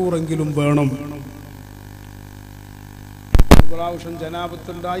അരമണിക്കൂറെങ്കിലും വേണം. ഒരു പ്രാവശ്യം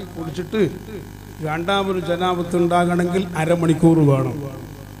ജനാബത്തുണ്ടായി കുളിച്ചിട്ട് രണ്ടാമത് ജനാബത്തുണ്ടാകണമെങ്കിൽ അരമണിക്കൂർ വേണം.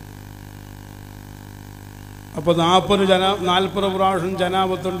 അപ്പൊ 40 പ്രാവശ്യം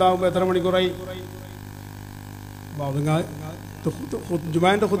ജനാബത്തുണ്ടാകുമ്പോൾ എത്ര മണിക്കൂറായി?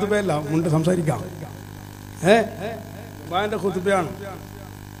 ജുമാന്റെ ഖുതുബയല്ല, മുണ്ട് സംസാരിക്കാം. ജുമാന്റെ ഖുതുബയാണ്.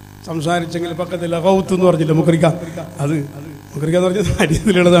 സംസാരിച്ചെങ്കിൽ പക്കത്ത് ലഗൗത്ത് എന്ന് പറഞ്ഞില്ല, മുഖറിക്കാം. അത് മുഖറിക്കാന്ന് പറഞ്ഞത്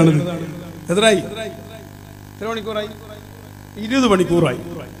ഹദീസിലുള്ളതാണിത്. എത്രയായി? എത്ര മണിക്കൂറായി? 20 മണിക്കൂറായി.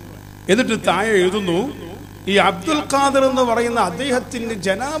 എന്നിട്ട് താഴെ എഴുതുന്നു, ഈ അബ്ദുൽ ഖാദർ എന്ന് പറയുന്ന അദ്ദേഹത്തിന്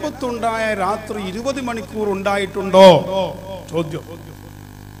ജനാബത്തുണ്ടായ രാത്രി 20 മണിക്കൂർ ഉണ്ടായിട്ടുണ്ടോ? ചോദ്യം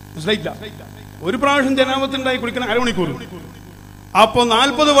മനസ്സിലായില്ല. ഒരു പ്രാവശ്യം ജനാബത്തുണ്ടായി കുളിക്കണം അരമണിക്കൂർ. അപ്പൊ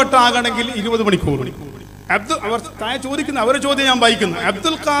 40 വട്ടം ആകണമെങ്കിൽ 20 മണിക്കൂർ. അവർ താഴെ ചോദിക്കുന്ന അവരെ ചോദ്യം ഞാൻ വായിക്കുന്നു.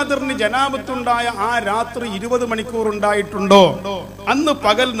 അബ്ദുൽ ഖാദറിന് ജനാബത്തുണ്ടായ ആ രാത്രി 20 മണിക്കൂർ ഉണ്ടായിട്ടുണ്ടോ? അന്ന്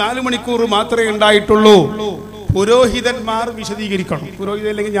പകൽ 4 മണിക്കൂർ മാത്രമേ ഉണ്ടായിട്ടുള്ളൂ. പുരോഹിതന്മാർ വിശദീകരിക്കണം. പുരോഹിതൻ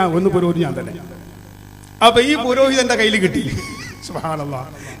അല്ലെങ്കിൽ ഞാൻ ഒന്ന് പുരോഹിതൻ ഞാൻ തന്നെ. അപ്പൊ ഈ പുരോഹിതന്റെ കയ്യിൽ കിട്ടി. സുബ്ഹാനല്ലാഹ്,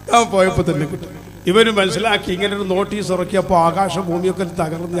 ഞാൻ പോയപ്പോ തന്നെ കിട്ടി. ഇവര് മനസ്സിലാക്കി ഇങ്ങനെ ഒരു നോട്ടീസ് ഇറക്കിയപ്പോ ആകാശം ഭൂമിയൊക്കെ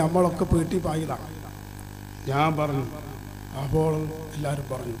തകർന്ന് നമ്മളൊക്കെ പേട്ടി പായതാണ്. ഞാൻ പറഞ്ഞു, അപ്പോൾ എല്ലാവരും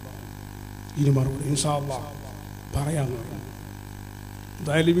പറഞ്ഞു ഇനി മറുപടി ഇൻഷാ അല്ലാഹ് പറയാന്ന് പറഞ്ഞു.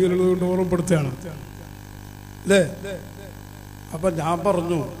 ദാലിമികളുള്ളത് കൊണ്ട് ഓർമ്മപ്പെടുത്തുകയാണ് അല്ലേ? അപ്പൊ ഞാൻ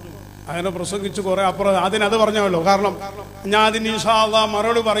പറഞ്ഞു, അങ്ങനെ പ്രസംഗിച്ച് കുറെ അപ്പുറം അതിനത് പറഞ്ഞല്ലോ. കാരണം ഞാൻ അതിന് ഇൻഷാ അല്ലാഹ്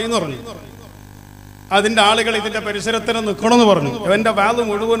മറുപടി പറയുന്നു പറഞ്ഞു. അതിന്റെ ആളുകൾ ഇതിന്റെ പരിസരത്തിന് നിൽക്കണമെന്ന് പറഞ്ഞു. എന്റെ വാത്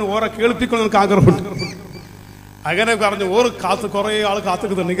മുഴുവൻ ഓറെ കേൾപ്പിക്കണം എനിക്ക് ആഗ്രഹമുണ്ട്. അങ്ങനെ പറഞ്ഞു. കുറെ ആൾ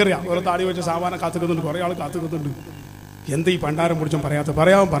കാത്തുക്കുന്നുണ്ട്. എനിക്കറിയാം, ഓരോ താടി വെച്ച സാമാനം കാത്തുക്കുന്നുണ്ട്. കുറെ ആൾ കാത്തുക്കുന്നുണ്ട്. എന്ത് ഈ പണ്ടാരം പിടിച്ചും പറയാത്ത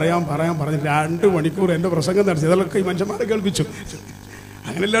പറയാൻ പറഞ്ഞ് 2 മണിക്കൂർ എന്റെ പ്രസംഗം നടത്തി. ഇതൊക്കെ ഈ മനുഷ്യന്മാരെ കേൾപ്പിച്ചു.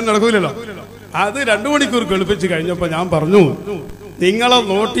 അങ്ങനെല്ലാം നടക്കൂലല്ലോ. അത് 2 മണിക്കൂർ കേൾപ്പിച്ച് കഴിഞ്ഞപ്പോ ഞാൻ പറഞ്ഞു, നിങ്ങളെ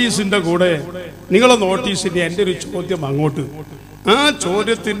നോട്ടീസിന്റെ കൂടെ നിങ്ങളെ നോട്ടീസിന്റെ എൻ്റെ ഒരു ചോദ്യം അങ്ങോട്ട്, ആ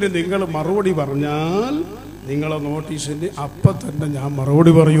ചോദ്യത്തിന് നിങ്ങൾ മറുപടി പറഞ്ഞാൽ നിങ്ങളെ നോട്ടീസിന് അപ്പം തന്നെ ഞാൻ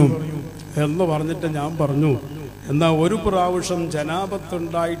മറുപടി പറയും എന്ന് പറഞ്ഞിട്ട് ഞാൻ പറഞ്ഞു, എന്നാ ഒരു പ്രാവശ്യം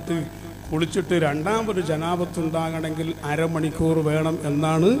ജനാബത്തുണ്ടായിട്ട് കുളിച്ചിട്ട് രണ്ടാമത് ജനാബത്തുണ്ടാകണമെങ്കിൽ അരമണിക്കൂർ വേണം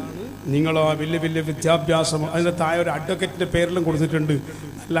എന്നാണ് നിങ്ങൾ ആ വലിയ വലിയ വിദ്യാഭ്യാസം, അതിൻ്റെ താഴെ ഒരു അഡ്വക്കേറ്റിൻ്റെ പേരിലും കൊടുത്തിട്ടുണ്ട്.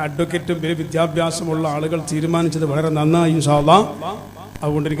 നല്ല അഡ്വക്കേറ്റും വലിയ വിദ്യാഭ്യാസമുള്ള ആളുകൾ തീരുമാനിച്ചത് വളരെ നന്നായി ഇൻഷാ അല്ലാഹ്.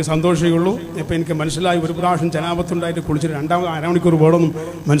 അതുകൊണ്ട് എനിക്ക് സന്തോഷമേ ഉള്ളൂ. ഇപ്പം എനിക്ക് മനസ്സിലായി, ഒരു പ്രാവശ്യം ജനാബത്തുണ്ടായിട്ട് കുളിച്ചിട്ട് രണ്ടാമത് അരമണിക്കൂർ വേണമെന്നും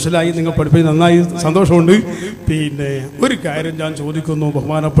മനസ്സിലായി. നിങ്ങൾ പഠിപ്പിച്ച് നന്നായി, സന്തോഷമുണ്ട്. പിന്നെ ഒരു കാര്യം ഞാൻ ചോദിക്കുന്നു.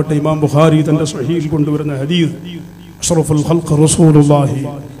 ബഹുമാനപ്പെട്ട ഇമാം ബുഖാരി തൻ്റെ സ്വഹീഹിൽ കൊണ്ടുവരുന്ന ഹദീസ്, അഷ്റഫുൽ ഖൽഖ് റസൂലുള്ളാഹി,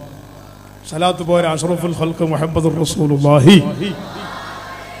 സലാത്ത് പോരാ, അഷ്റഫുൽ ഖൽഖ് മുഹമ്മദുർ റസൂലുള്ളാഹി.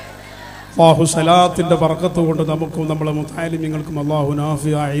 അല്ലാഹു സലാത്തിന്റെ ബർക്കത്ത് കൊണ്ട് നമുക്കും നമ്മളെ മുതഅല്ലിമീങ്ങൾക്കും അല്ലാഹു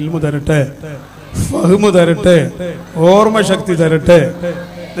നാഫിയ ഇൽമു തരട്ടെ, ഫഹ്മ് തരട്ടെ, ഓർമ്മശക്തി തരട്ടെ.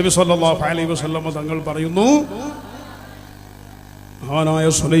 നബി സല്ലല്ലാഹു അലൈഹി വസല്ലം തങ്ങൾ പറയുന്നു, മഹാനായ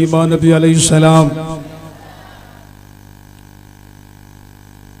സുലൈമാൻ നബി അലൈഹിസ്സലാം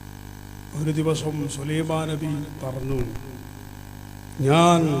ഒരു ദിവസം സുലൈമാൻ നബി പറഞ്ഞു,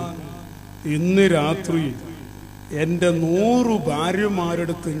 ഞാൻ ഇന്ന് രാത്രി എൻ്റെ 100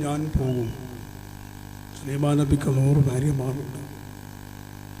 ഭാര്യമാരെടുത്ത് ഞാൻ പോകും. സുലൈമാൻ നബിക്ക് 100 ഭാര്യമാരുണ്ട്.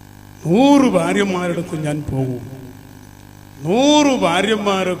 100 ഭാര്യമാരെടുത്ത് ഞാൻ പോകും. 100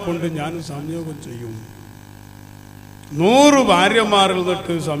 ഭാര്യമാരെ കൊണ്ട് ഞാൻ സംയോഗം ചെയ്യും. 100 ഭാര്യമാരിൽ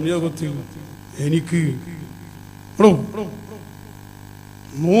നിന്നിട്ട് സംയോഗത്തിൽ എനിക്ക്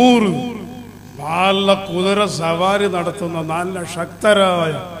 100 നല്ല കുതിര സവാരി നടത്തുന്ന നല്ല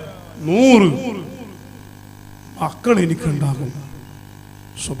ശക്തരായ 100 മക്കൾ എനിക്കുണ്ടാകും.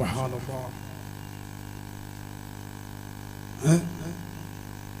 സുബ്ഹാനല്ലാഹ്.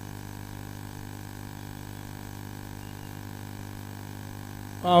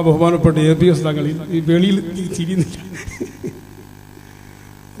 ആ ബഹുമാനപ്പെട്ട APS തങ്ങളിൽ ഈ വെളിയിൽ തിരിയുന്നില്ല.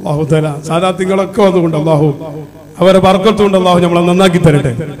 അല്ലാഹു തആല സാദാത്തുകളൊക്കെ വന്നുകൊണ്ട് അല്ലാഹു അവരെ ബർക്കത്തുകൊണ്ട് അല്ലാഹു നമ്മളെ നന്നാക്കി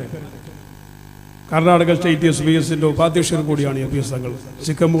തരട്ടെ. കർണാടക സ്റ്റേറ്റ് SBS-ന്റെ ഉപാധ്യക്ഷൻ കൂടിയാണ് APS തങ്ങൾ.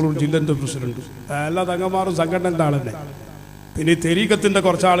 ചിക്കമംഗളൂർ ജില്ലന്റെ പ്രസിഡന്റ്. എല്ലാ തങ്ങന്മാരും സംഘടനയുടെ ആളല്ലേ. പിന്നെ തെരീക്കത്തിന്റെ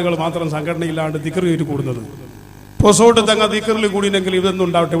കുറച്ച് ആളുകൾ മാത്രം സംഘടനയില്ലാണ്ട് ദിക്ർ ചെയ്ത് കൂടുന്നത്. പോസോട്ട് തങ്ങൾ ദിക്റിൽ കൂടിയെങ്കിൽ ഇതൊന്നും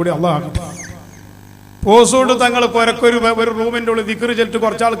ഉണ്ടാവട്ടെ. ഇവിടെ അള്ളാഹ് ആകട്ടെ. പോസോട്ട് തങ്ങൾ പുരക്കൊരു റൂമിന്റെ ഉള്ളിൽ ദിക്ർ ചെല്ലിട്ട്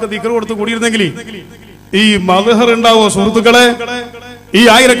കുറച്ചാൾക്ക് ദിക്ർ കൊടുത്ത് കൂടിയിരുന്നെങ്കിൽ ഈ മദ്ഹർ ഉണ്ടാവോ സുഹൃത്തുക്കളെ? ഈ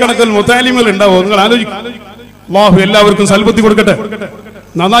ആയിരക്കണക്കിന് മുത്താലിമുകൾ ഉണ്ടാവോ? നിങ്ങൾ ആലോചിക്കും. അല്ലാഹു എല്ലാവർക്കും സൽബുദ്ധി കൊടുക്കട്ടെ,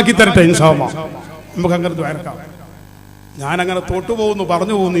 നന്നാക്കി തരട്ടെ ഇൻഷാ അല്ലാഹ്. നമുക്ക് അങ്ങനെ ദ്വാരക്കാം. ഞാനങ്ങനെ തൊട്ടുപോകുന്നു,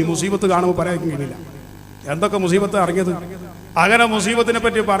 പറഞ്ഞു പോകുന്നു. ഈ മുസീബത്ത് കാണുമ്പോൾ പറയാൻ കഴിയില്ല. എന്തൊക്കെ മുസീബത്ത് ഇറങ്ങിയത്. അങ്ങനെ മുസീബത്തിനെ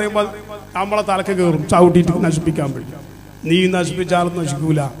പറ്റി പറയുമ്പോൾ നമ്മളെ തലക്ക് കയറും, ചവിട്ടിയിട്ട് നശിപ്പിക്കാൻ പറ്റും. നീ നശിപ്പിച്ചാലും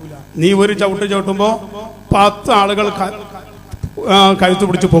നശിക്കൂല. നീ ഒരു ചവിട്ട് ചവിട്ടുമ്പോ 10 ആളുകൾ കഴുത്ത്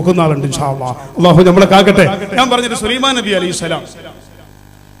പിടിച്ച് പൊക്കുന്ന ആളുണ്ട്. ഇൻഷാ അല്ലാഹ്. അല്ലാഹു നമ്മളെ കാക്കട്ടെ. ഞാൻ പറഞ്ഞിട്ട് സുലൈമാൻ നബി അലൈഹിസ്സലാം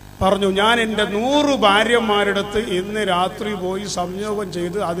പറഞ്ഞു, ഞാൻ എൻ്റെ 100 ഭാര്യമാരെടുത്ത് ഇന്ന് രാത്രി പോയി സംയോഗം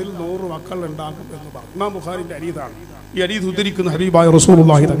ചെയ്ത് അതിൽ 100 മക്കൾ ഉണ്ടാക്കും എന്ന് പറഞ്ഞു. ഇമാം ബുഖാരിന്റെ ഹദീസാണ്. ഈ ഹദീസ് ഉദ്ധരിക്കുന്ന ഹബീബായ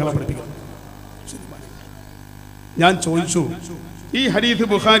റസൂലുള്ളാഹി തങ്ങളെ പഠിപ്പിക്കുന്നു. ഞാൻ ചോദിച്ചു, ഈ ഹദീസ്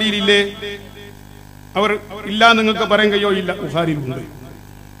ബുഖാരിയിലില്ലേ? അവർ ഇല്ല നിങ്ങൾക്ക് പറയാൻ കഴിയോ? ഇല്ല, ബുഖാരിയിലുണ്ട്.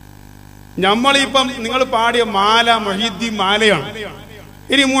 നമ്മളിപ്പം നിങ്ങൾ പാടിയ മാല മുഹീദ്ദീൻ മാലയാണ്.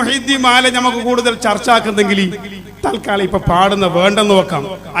 ഇനി മുഹീദ്ദീൻ മാല നമുക്ക് കൂടുതൽ ചർച്ച ആക്കുന്നെങ്കിൽ തൽക്കാലം ഇപ്പൊ പാടുന്ന വേണ്ടെന്ന് വെക്കാം.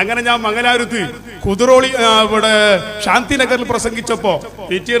 അങ്ങനെ ഞാൻ മംഗലാപുരത്ത് കുതിരോളി ഇവിടെ ശാന്തിനഗറിൽ പ്രസംഗിച്ചപ്പോ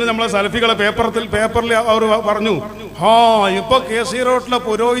പിറ്റേന്ന് നമ്മളെ സലഫികളെ പേപ്പറിൽ അവർ പറഞ്ഞു, ഇപ്പൊ KC റോഡിലെ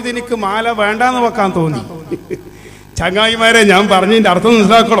പുരോഹിതനിക്ക് മാല വേണ്ടാന്ന് വെക്കാൻ തോന്നി. ചങ്ങായിമാരെ, ഞാൻ പറഞ്ഞതിന്റെ അർത്ഥം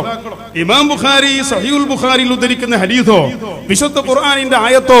മനസ്സിലാക്കണം. ഇമാം ബുഖാരി സഹീഹുൽ ബുഖാരിയിൽ ഉദ്ധരിക്കുന്ന ഹദീസോ വിശുദ്ധ ഖുർആനിന്റെ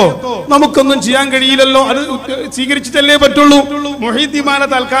ആയത്തോ നമുക്കൊന്നും ചെയ്യാൻ കഴിയില്ലല്ലോ. അത് സ്വീകരിച്ചിട്ടല്ലേ പറ്റുള്ളൂ. മുഹീദ്ദീൻ മാല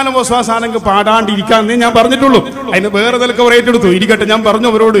തൽക്കാലം വസ്വാസാണെങ്കിൽ പാടാണ്ടിരിക്കാന്നേ ഞാൻ പറഞ്ഞിട്ടുള്ളൂ. അതിന് വേറെ നിലക്ക് ഏറ്റെടുത്തു. ഇരിക്കട്ടെ, ഞാൻ പറഞ്ഞു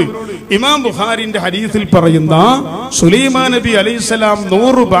അവരോട്. ഇമാം ബുഖാരിന്റെ ഹദീസിൽ പറയുന്ന സുലൈമാൻ നബി അലൈഹിസ്സലാം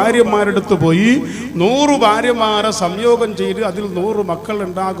 100 ഭാര്യമാരെടുത്ത് പോയി 100 ഭാര്യമാരെ സംയോഗം ചെയ്ത് അതിൽ 100 മക്കൾ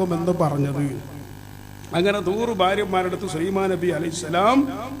ഉണ്ടാകുമെന്ന് പറഞ്ഞത്. അങ്ങനെ 100 ഭാര്യമാരെടുത്ത് സുലൈമാൻ നബി അലൈഹിസ്സലാം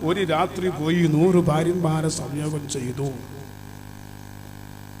ഒരു രാത്രി പോയി 100 ഭാര്യമാരെ സംയോഗം ചെയ്തു.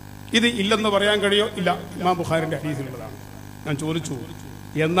 ഇത് ഇല്ലെന്ന് പറയാൻ കഴിയോ? ഇല്ല, ഇമാം ബുഖാരിന്റെ ഹദീസിലുള്ളതാണ്. ഞാൻ ചോദിച്ചു,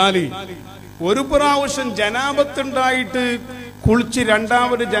 എന്നാൽ ഒരു പ്രാവശ്യം ജനാബത്തുണ്ടായിട്ട് കുളിച്ച്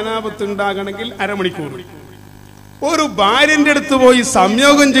രണ്ടാമത് ജനാബത്ത് ഉണ്ടാകണമെങ്കിൽ അരമണിക്കൂർ. ഒരു ഭാര്യന്റെ അടുത്ത് പോയി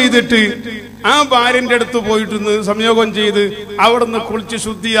സംയോഗം ചെയ്തിട്ട് ആ ഭാര്യന്റെ അടുത്ത് പോയിട്ട് സംയോഗം ചെയ്ത് അവിടെ നിന്ന് കുളിച്ച്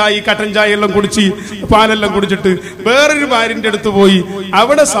ശുദ്ധിയായി കട്ടൻ ചായ എല്ലാം കുടിച്ച് പാലെല്ലാം കുടിച്ചിട്ട് വേറൊരു ഭാര്യന്റെ അടുത്ത് പോയി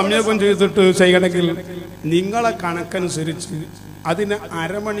അവിടെ സംയോഗം ചെയ്തിട്ട് ചെയ്യണമെങ്കിൽ നിങ്ങളെ കണക്കനുസരിച്ച് അതിന്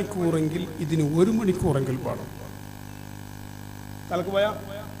അരമണിക്കൂറെങ്കിൽ ഇതിന് 1 മണിക്കൂറെങ്കിൽ പാടും. കലക്ക് പോയാ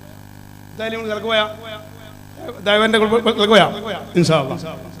ദയവന്റെ പോയാ ഇൻഷാ അല്ലാഹ്.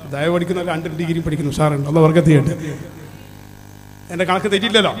 ദയവ് പഠിക്കുന്ന 2 ഡിഗ്രി പഠിക്കുന്നു സാറുണ്ട്. അല്ല വർഗത്ത് ചെയ്യട്ടെ. എന്റെ കണക്ക്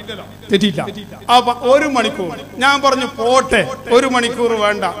തെറ്റിയില്ലല്ലോ, തെറ്റിയില്ല. അപ്പൊ 1 മണിക്കൂർ ഞാൻ പറഞ്ഞു പോട്ടെ, 1 മണിക്കൂർ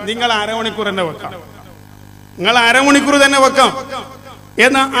വേണ്ട, നിങ്ങൾ അരമണിക്കൂർ തന്നെ വെക്കാം. നിങ്ങൾ അരമണിക്കൂർ തന്നെ വെക്കാം.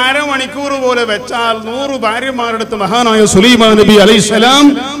 എന്നാൽ അരമണിക്കൂർ പോലെ വെച്ചാൽ 100 ഭാര്യമാരെടുത്ത് മഹാനായ സുലൈമാൻ നബി അലൈഹിസ്സലാം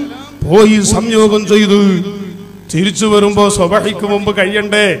പോയി സംയോഗം ചെയ്തു. തിരിച്ചു വരുമ്പോ സ്വബഹിക്ക് മുമ്പ്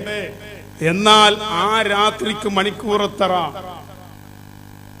കഴിയണ്ടേ? എന്നാൽ ആ രാത്രിക്ക് മണിക്കൂർ എത്ര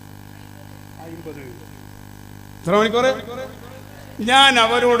മണിക്കൂർ? ഞാൻ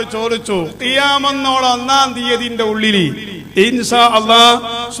അവരോട് ചോദിച്ചു, ഖിയാമത്തോളം 1-ാം തീയതിന്റെ ഉള്ളിൽ ഇൻഷാ അല്ലാഹ്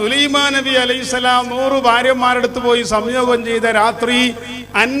സുലൈമാൻ നബി അലൈഹിസ്സലാം 100 ഭാര്യമാരെടുത്ത് പോയി സംയോഗം ചെയ്ത രാത്രി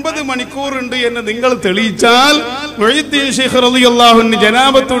 50 മണിക്കൂർ ഉണ്ട് എന്ന് നിങ്ങൾ തെളിയിച്ചാൽ മുഈദ്ദീൻ ശൈഖ് റളിയല്ലാഹു അൻഹു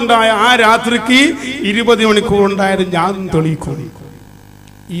ജനാബത്തുണ്ടായ ആ രാത്രിക്ക് 20 മണിക്കൂർ ഉണ്ടായത് ഞാൻ തെളിയിക്കും.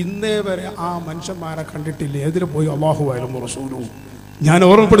 ഇന്നേ വരെ ആ മനുഷ്യന്മാരെ കണ്ടിട്ടില്ല. എതിരെ പോയി അല്ലാഹു റസൂലുഹു. ഞാൻ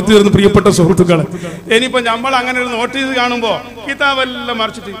ഓർമ്മപ്പെടുത്തി വരുന്ന പ്രിയപ്പെട്ട സുഹൃത്തുക്കളെ, ഇനിയിപ്പോ നമ്മൾ അങ്ങനെ ഒരു നോട്ടീസ് കാണുമ്പോ കിതാബെല്ലാം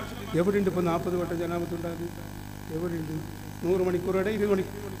മറിച്ചിട്ട് എവിടെയുണ്ട് ഇപ്പൊ 40 വട്ടം ജനാബത്തുണ്ടായത്, എവിടെയുണ്ട് 100 മണിക്കൂറുടെ 20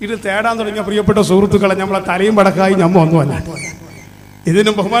 മണിക്കൂർ ഇത് തേടാൻ തുടങ്ങിയ പ്രിയപ്പെട്ട സുഹൃത്തുക്കളെ നമ്മളെ തലയും പടക്കായി നമ്മ ഒന്നുമല്ല.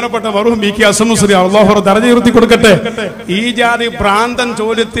 ഇതിനും ബഹുമാനപ്പെട്ട മർഹൂം BK അസമുസ്രി അല്ലാഹു ദർജ ഉയർത്തി കൊടുക്കട്ടെ. ഈ ജാതി ഭ്രാന്തൻ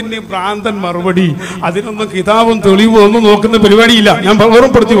ചോദ്യത്തിന് ഭ്രാന്തൻ മറുപടി, അതിനൊന്നും കിതാബും തെളിവും ഒന്നും നോക്കുന്ന പരിപാടിയില്ല. ഞാൻ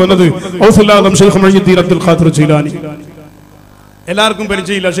ഓർമ്മപ്പെടുത്തി വന്നത് ഔസുല്ലാദം ഷെയ്ഖ് മുഈദ്ദീൻ അബ്ദുൽ ഖാദിർ ജീലാനി. എല്ലാവർക്കും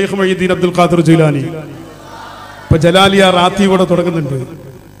പരിചയമില്ല ഷെയ്ഖ് മുഈദ്ദീൻ അബ്ദുൽ ഖാദിർ ജീലാനി. ഇപ്പൊ ജലാലിയ റാത്തീബോടെ തുടങ്ങുന്നുണ്ട്.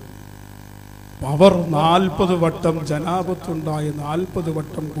 അവർ 40 വട്ടം ജനാബത്തുണ്ടായ 40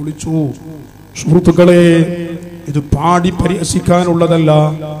 വട്ടം കുളിച്ചു. സുഹൃത്തുക്കളെ, ഇത് പാടി പരിഹസിക്കാനുള്ളതല്ല,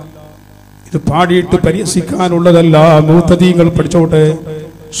 ഇത് പാടിയിട്ട് പരിഹസിക്കാനുള്ളതല്ല. മുഅ്തദീങ്ങൾ പഠിച്ചോട്ടെ,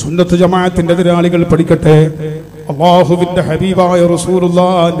 സുന്നത്ത് ജമാഅത്തിന്റെ എതിരാളികൾ പഠിക്കട്ടെ. അല്ലാഹുവിന്റെ ഹബീബായ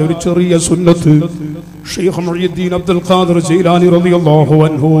റസൂലുള്ളാഹിന്റെ ഒരു ചെറിയ സുന്നത്ത് ശൈഖ് മുഈദ്ദീൻ അബ്ദുൽ ഖാദിർ ജീലാനി റളിയല്ലാഹു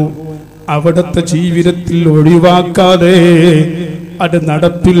അൻഹു അവിടുത്തെ ജീവിതത്തിൽ ഒഴിവാക്കാതെ അത്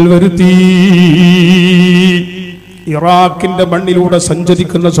നടപ്പിൽ വരുത്തി. ഇറാഖിന്റെ മണ്ണിലൂടെ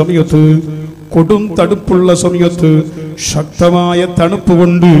സഞ്ചരിക്കുന്ന സമയത്ത്, കൊടും തണുപ്പുള്ള സമയത്ത്, ശക്തമായ തണുപ്പ്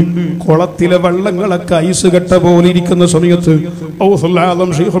കൊണ്ട് കുളത്തിലെ വെള്ളങ്ങളൊക്കെ ഐസ് കെട്ട പോലെ ഇരിക്കുന്ന സമയത്ത്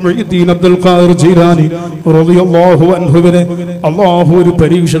അല്ലാഹു ഒരു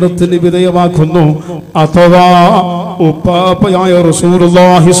പരീക്ഷണത്തിന് വിധേയമാക്കുന്നു. അഥവാ ഉപ്പാപ്പയായ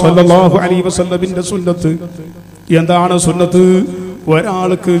റസൂലുള്ളാഹി സ്വല്ലല്ലാഹു അലൈഹി വസല്ലമിന്റെ സുന്നത്ത്. എന്താണ് സുന്നത്ത്?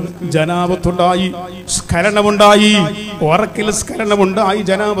 ഒരാൾക്ക് ജനാബത്തുണ്ടായി, സ്ഖലനമുണ്ടായി, ഉറക്കിൽ സ്ഖലനമുണ്ടായി,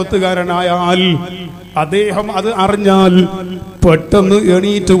 ജനാബത്തുകാരനായാൽ അദ്ദേഹം അത് അറിഞ്ഞാൽ പെട്ടെന്ന്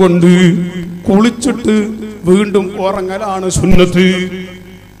എണീറ്റുകൊണ്ട് കുളിച്ചിട്ട് വീണ്ടും ഉറങ്ങലാണ് സുന്നത്ത്.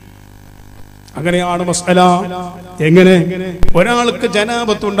 അങ്ങനെയാണ് മസ്അല. എങ്ങനെ? ഒരാൾക്ക്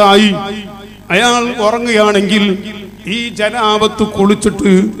ജനാബത്തുണ്ടായി, അയാൾ ഉറങ്ങുകയാണെങ്കിൽ ഈ ജനാബത്ത്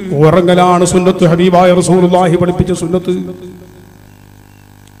കുളിച്ചിട്ട് ഉറങ്ങലാണ് സുന്നത്ത്. ഹബീബായ റസൂലുള്ളാഹി പഠിപ്പിച്ച സുന്നത്ത്.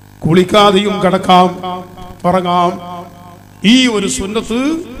 കുളിക്കാതെയും കിടക്കാം, ഉറങ്ങാം. ഈ ഒരു സുന്നത്ത്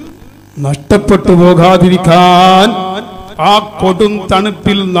നഷ്ടപ്പെട്ടു പോകാതിരിക്കാൻ ആ കൊടും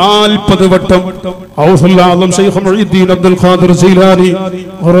തണുപ്പിൽ 40 വട്ടം ഔസുൽ ആദം ശൈഖ് മുഈദ്ദീൻ അബ്ദുൽ ഖാദിർ ജീലാനി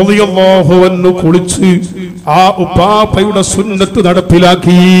റളിയല്ലാഹു അൻഹു കുളിച്ച് ആ ഉപ്പാപ്പയുടെ സുന്നത്ത്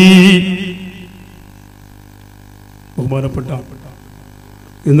നടപ്പിലാക്കി. ബഹുമാനപ്പെട്ട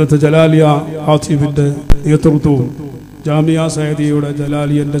ഇന്നത്തെ ജലാലിയ റാഥീബിന്റെ നേതൃത്വവും ജാമിയ സയ്യിദിയുടെ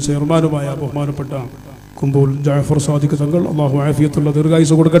ജലാലിയന്റെ ചെയർമാനുമായ ബഹുമാനപ്പെട്ട കുമ്പോൾ ജാഫർ സാദിഖ് തങ്ങൾ, അല്ലാഹു ആഫിയത്തുള്ള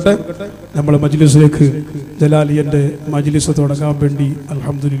ദീർഘായുസ്സ് കൊടുക്കട്ടെ. നമ്മളെ മജ്ലിസിലേക്ക് ജലാലിയന്റെ മജ്ലിസ് തുടങ്ങാൻ വേണ്ടി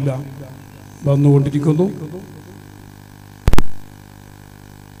അൽഹംദുലില്ലാഹ് വന്നുകൊണ്ടിരിക്കുന്നു.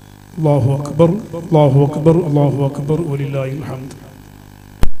 അല്ലാഹു അക്ബർ, അല്ലാഹു അക്ബർ, അല്ലാഹു അക്ബർ, വലില്ലാഹിൽ ഹംദ്.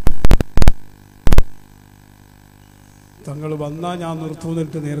 തങ്ങൾ വന്നാൽ ഞാൻ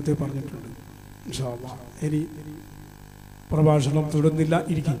നിർത്തുമെന്നിട്ട് നേരത്തെ പറഞ്ഞിട്ടുണ്ട്. ഇൻഷാ അല്ലാഹ് ഇനി പ്രഭാഷണം തുടരുന്നില്ല,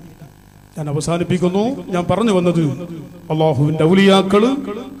 ഇരിക്കും. ഞാൻ അവസാനിപ്പിക്കുന്നു. ഞാൻ പറഞ്ഞു വന്നത് അല്ലാഹുവിന്റെ ഔലിയാക്കള്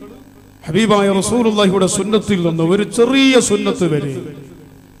ഹബീബായ റസൂലുള്ളാഹിയുടെ സുന്നത്തിൽ നിന്ന് ഒരു ചെറിയ സുന്നത്ത് വരെ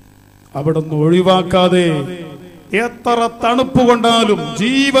അവിടെ നിന്ന് ഒഴിവാക്കാതെ, എത്ര തണുപ്പ് കൊണ്ടാലും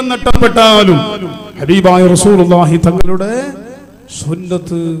ജീവൻ നഷ്ടപ്പെട്ടാലും ഹബീബായ റസൂലുള്ളാഹി തങ്ങളുടെ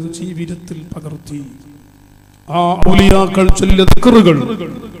സുന്നത്ത് ജീവിതത്തിൽ പകർത്തി. ആ ഔലിയാക്കൾ ചൊല്ലിയ ദിക്റുകൾ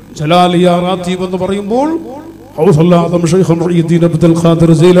ജലാലിയ റാത്തീബ് എന്ന് പറയുമ്പോൾ ഔസുൽ ആദം ശൈഖ് മുഈദ്ദീൻ അബ്ദുൽ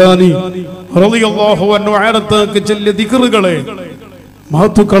ഖാദിർ ജീലാനി റളിയല്ലാഹു അൻഹു ആരത്തക്ക് ചൊല്ലിയ ദിക്റുകളെ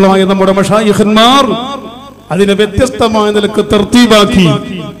മഹത്തുക്കളായ നമ്മുടെ മശായിഖന്മാർ അതിനെ വ്യത്യസ്തമായ നിലക്ക് തർത്തീബാക്കി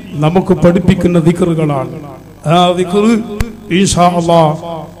നമുക്ക് പഠിപ്പിക്കുന്ന ദിക്റുകളാണ്. ആ ദിക്ർ ഇൻഷാ അല്ലാഹ്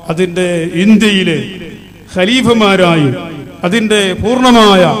അതിന്റെ ഇന്ത്യയിലെ ഖലീഫമാരായി അതിന്റെ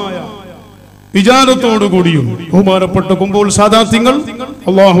പൂർണ്ണമായ വിചാരത്തോടുകൂടിയും ബഹുമാനപ്പെട്ട കുമ്പോൾ സാദാത്യങ്ങൾ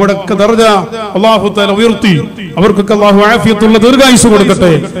അല്ലാഹുവിന്റെ ദർജ അല്ലാഹു തആല ഉയർത്തി അവർക്കൊക്കെ അല്ലാഹു ആഫിയത്തുള്ള ദീർഘായുസ്സ്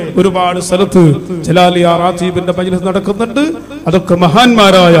കൊടുക്കട്ടെ. ഒരുപാട് സ്ഥലത്ത് ജലാലിയ റാത്തീബിന്റെ മജ്ലിസ് നടക്കുന്നുണ്ട്. അതൊക്കെ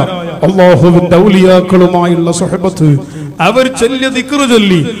മഹാന്മാരായ അല്ലാഹുവിന്റെ ഔലിയാക്കളുമായുള്ള സുഹബത്ത്, അവർ ചൊല്ലിയ ദിക്ർ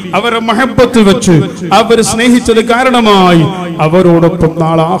ചൊല്ലി അവരെ മഹബത്ത് വെച്ച് അവർ സ്നേഹിച്ചത് കാരണമായി അവരോടൊപ്പം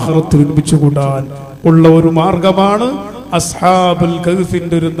നാളെ ആഖിറത്തിൽ ഒരുമിച്ച് കൂടാൻ ഉള്ള ഒരു മാർഗമാണ് അസ്ഹാബുൽ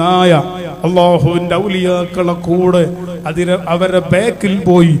കഹ്ഫിന്റെ ഒരു നായ അല്ലാഹുവിന്റെ ഔലിയാക്കളെ കൂടെ അവരെ ബാക്കിൽ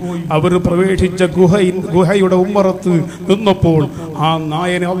പോയി അവർ പ്രവേശിച്ച ഗുഹയുടെ ഉമ്മറത്ത് നിന്നപ്പോൾ ആ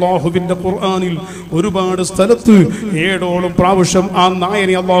നായനെ അല്ലാഹുവിന്റെ ഖുർആനിൽ ഒരുപാട് സ്ഥലത്ത് 7ഓളം പ്രാവശ്യം ആ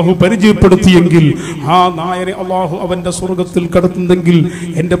നായനെ അല്ലാഹു പരിചയപ്പെടുത്തിയെങ്കിൽ ആ നായനെ അല്ലാഹു അവന്റെ സ്വർഗത്തിൽ കടത്തുന്നെങ്കിൽ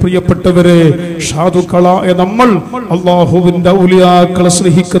എന്റെ പ്രിയപ്പെട്ടവരെ, സാധുക്കളായ നമ്മൾ അല്ലാഹുവിന്റെ ഔലിയാക്കളെ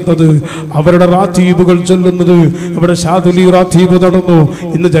സ്നേഹിക്കുന്നത്, അവരുടെ റാത്തീബുകൾ ചൊല്ലുന്നത്, അവിടെ ഷാദുലി റാത്തീബ് നടന്നു.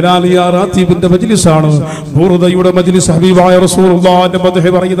 ഇന്ന് ജലാലിയ റാത്തീബിന്റെ മജ്ലിസാണ്. ബുർദയുടെ മജ്ലിസ്, ഹബീബായ റസൂലുള്ളാഹിന്റെ മദ്ഹ്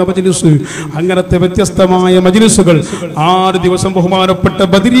പറയുന്ന മജ്ലിസ്. അങ്ങനത്തെ വ്യത്യസ്തമായ മജ്ലിസുകൾ 6 ദിവസം ബഹുമാനപ്പെട്ട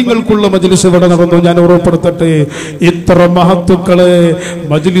ബദരീങ്ങൾക്കുള്ള മജ്ലിസ് ഇവിടെ നടന്നു. ഞാൻ ഓർമ്മപ്പെടുത്തട്ടെ, ഇത്ര മഹത്തുക്കളെ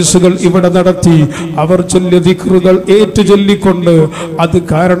മജ്ലിസുകൾ ഇവിടെ നടത്തി അവർ ചൊല്ലിയ ദിക്റുകൾ ഏറ്റു ചൊല്ലിക്കൊണ്ട് അത്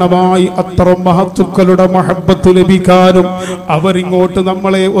കാരണമായി അത്ര മഹത്തുക്കളുടെ മഹബത്ത് ലഭിക്കാനും അവരിങ്ങോട്ട്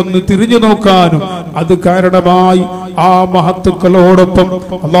നമ്മളെ ഒന്ന് തിരിഞ്ഞു നോക്കാനും അത് കാരണമായി ആ മഹത്തുക്കളോടൊപ്പം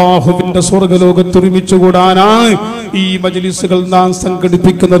അല്ലാഹുവിന്റെ സ്വർഗ്ഗലോകത്ത് ഒരുമിച്ച് കൂടാനാണ് ഈ മജ്ലിസുകൾ നാം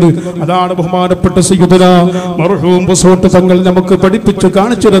സംഘടിപ്പിക്കുന്നത്. അതാണ് ബഹുമാനപ്പെട്ട സയ്യിദുന മർഹൂം ബസോട്ട് തങ്ങൾ നമുക്ക് പഠിപ്പിച്ചു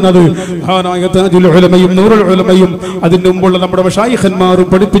കാണിച്ചു തന്നത്. മഹാനായ താജുൽ ഉലമയും നൂറുൽ ഉലമയും അതിന് മുമ്പുള്ള നമ്മുടെ മശായിഖന്മാരും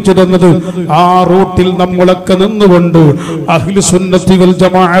പഠിപ്പിച്ചു തന്നത്. ആ റൂട്ടിൽ നമ്മളൊക്കെ നിന്നുകൊണ്ട് അഹ്ലു സുന്നത്തി വൽ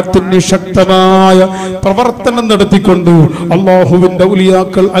ജമാഅത്തിന് ശക്തമായ പ്രവർത്തനം നടത്തിക്കൊണ്ട് അല്ലാഹുവിന്റെ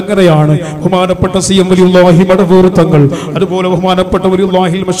ഔലിയാക്കൾ അങ്ങനെയാണ്. ബഹുമാനപ്പെട്ട സിഎം വലിയുല്ലാഹി മടവൂർ തങ്ങൾ, അതുപോലെ ബഹുമാനപ്പെട്ട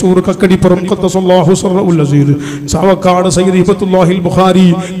വലിയുല്ലാഹിൽ മശൂർ കക്കടിപ്പുറം ഖദ്ദസല്ലാഹു സർറഉൽ അസീദ്, ചാവക്കാട് സയ്യിദ് ഹിബത്തുല്ലാഹിൽ ബുഖാരി,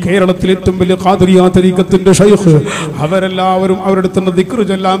 കേരളത്തിലെ ഏറ്റവും വലിയ ഖാദിരിയ തരീഖത്തിന്റെ ശൈഖ്, അവരെല്ലാവരും അവരുടെ തന്നെ ദിക്ർ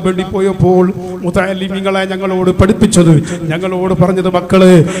ചൊല്ലാൻ വേണ്ടി പോയപ്പോൾ മുതഅല്ലിമീങ്ങളെ ഞങ്ങളോട് പഠിപ്പിച്ചത്, ഞങ്ങളോട് പറഞ്ഞത്,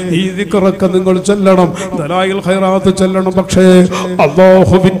 മക്കളെ ഈ ദിക്റൊക്കെ നിങ്ങൾ ചൊല്ലണം, ദലായിൽ ഖൈറാത്ത് ചൊല്ലണം. പക്ഷേ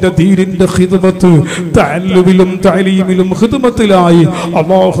അല്ലാഹുവിന്റെ ദീനിന്റെ ഖിദ്മത്ത്, തഅല്ലുമിലും തഅലീമിലും ഖിദ്മത്തിലായി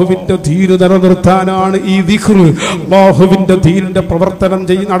അല്ലാഹുവിന്റെ ദീൻ നിലനിർത്താനാണ് ഈ ദിക്ർ. അല്ലാഹുവിന്റെ ദീനിന്റെ പ്രവർത്തനം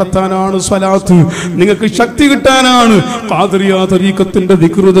നടത്താനാണ് സ്വലാത്ത്. നിങ്ങൾക്ക് ശക്തി കിട്ടാനാണ് ഖാദിരിയ തരീഖത്തിന്റെ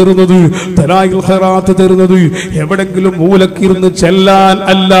ദിക്ർ തരുന്നത്, ദലായിൽ ഖൈറാത്ത് തരുന്നത്. എവിടെങ്കിലും മൂലക്കിരുന്ന് ചെല്ലാൻ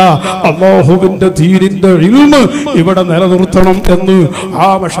അല്ല, അല്ലാഹുവിന്റെ ദീനിന്റെ ഇൽമ് ഇവിടെ നിലനിർത്തണം എന്ന് ആ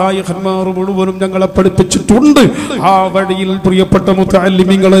മശായിഖന്മാർ മുഴുവനും ഞങ്ങളെ പഠിപ്പിച്ചിട്ടുണ്ട്. ആ വഴിയിൽ പ്രിയപ്പെട്ട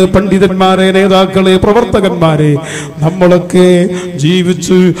മുതഅല്ലിമീങ്ങളെ, പണ്ഡിതന്മാരെ, നേതാക്കളെ, പ്രവർത്തകന്മാരെ, നമ്മളൊക്കെ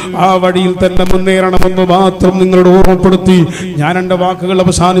ജീവിച്ച് ആ വഴിയിൽ തന്നെ മുന്നേറണമെന്ന് മാത്രം നിങ്ങളോട് ഓർമ്മപ്പെടുത്തി ഞാൻ എൻ്റെ വാക്കുകൾ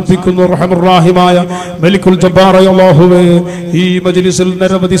അവസാനിപ്പിക്കുന്നു. റഹ്മാനുർ-റഹീമായ മലിക്കുൽ ജബ്ബാറായ അല്ലാഹുവേ, ഈ മജ്ലിസിൽ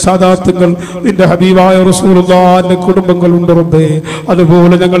നിരവധി സാദാത്തുകൾ, നിന്റെ ഹബീബായ റസൂലുള്ളാഹിന്റെ കുടുംബങ്ങളുണ്ട് റബ്ബേ.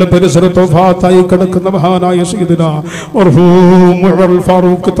 അതുപോലെ ഞങ്ങളുടെ പരിസരത്ത് വഫാത്തായി കിടക്കുന്ന മഹാനായ സയ്യിദുനാ മർഹൂം ഉമർ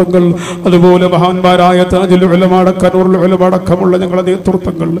ഫാറൂഖ് തങ്ങൾ, അതുപോലെ മഹാന്മാരായ താജുൽ ഉലമ അടക്കം നൂറുൽ ഉലമ അടക്കമുള്ള ഞങ്ങളുടെ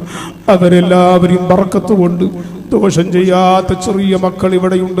നേതൃത്വങ്ങൾ, അവരെല്ലാവരെയും ബറക്കത്ത് കൊണ്ട് ദോഷം ചെയ്യാത്ത ചെറിയ മക്കൾ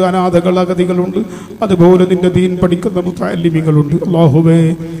ഇവിടെയുണ്ട്, അനാഥകൾ, അഗതികളുണ്ട്, അതുപോലെ നിന്റെ ദീൻ പഠിക്കുന്ന മുതഅല്ലിമീങ്ങളുണ്ട്. അല്ലാഹുവേ,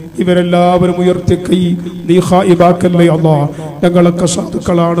 ഇവരെല്ലാവരും ഉയർത്തിയ കൈ നീ ഖായിബാക്കല്ലേ അല്ലാഹ്. ഞങ്ങളൊക്കെ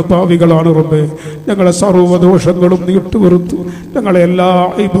സാധുക്കളാണ്, പാവികളാണ് റബ്ബേ. ഞങ്ങളെ സർവ്വദോഷങ്ങളും നീ ഇട്ടുപുറത്ത്, ഞങ്ങളെ എല്ലാ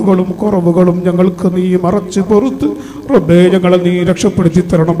ഐബുകളും കുറവുകളും ഞങ്ങൾക്ക് നീ മറച്ച് പൊറുത്ത് റബ്ബേ ഞങ്ങളെ നീ രക്ഷപ്പെടുത്തി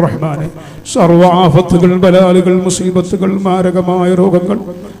തരണം റഹ്മാനെ. സർവ്വ ആഫത്തുകൾ, ബലാലുകൾ, മുസീബത്തുകൾ, മാരകമായ രോഗങ്ങൾ,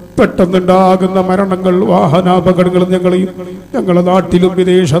 പെട്ടെന്നുണ്ടാകുന്ന മരണങ്ങൾ, വാഹനാപകടങ്ങൾ ഞങ്ങളുടെ നാട്ടിലും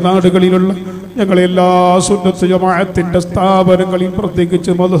വിദേശ നാടുകളിലുള്ള ഞങ്ങളെല്ലാ സുന്നത്ത് ജമാഅത്തിന്റെ സ്ഥാപനങ്ങളിൽ,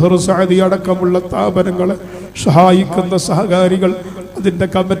 പ്രത്യേകിച്ച് മദ്ഹർ സഅദി അടക്കമുള്ള സ്ഥാപനങ്ങളെ സഹായിക്കുന്ന സഹകാരികൾ, അതിന്റെ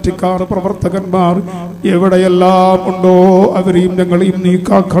കമ്മിറ്റിക്കാർ, പ്രവർത്തകന്മാർ എവിടെയെല്ലാം ഉണ്ടോ അവരെയും ഞങ്ങളെയും നീ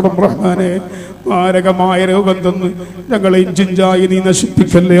കാക്കണം റഹ്മാനെ. മാരകമായ രോഗം തന്ന് ഞങ്ങളെ ഇഞ്ചിഞ്ചായി നീ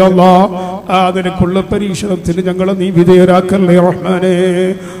നശിപ്പിക്കല്ലേ അല്ലാഹ്. അതിനൊക്കെയുള്ള പരീക്ഷണത്തിന് ഞങ്ങളെ നീ വിധേയരാക്കല്ലേ റഹ്മാനെ.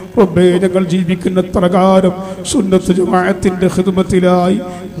 റബ്ബേ, ഞങ്ങൾ ജീവിക്കുന്ന പ്രകാരം സുന്നത്ത് ജമാഅത്തിന്റെ ഖിദ്മത്തിലായി,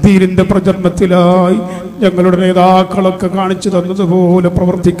 ദീനിന്റെ പ്രചരണത്തിലായി ഞങ്ങളുടെ നേതാക്കളൊക്കെ കാണിച്ചു തന്നതുപോലെ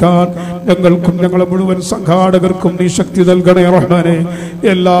പ്രവർത്തിക്കാൻ ഞങ്ങൾക്കും ഞങ്ങളെ മുഴുവൻ സംഘാടകർക്കും നീ ശക്തി നൽകണേ റഹ്മാനെ.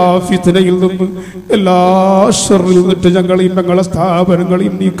 എല്ലാ ഫിത്നയിൽ നിന്നും, എല്ലാ ശർറിൽ നിന്നിട്ട് ഞങ്ങളെയും ഞങ്ങളെ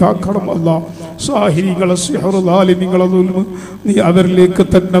സ്ഥാപനങ്ങളെയും നീ കാക്കണം അല്ലാഹ്. സാഹിരികളെ, സിഹ്ർ, ളാലിമികളെ ദുൽമ് നീ അവരിലേക്ക്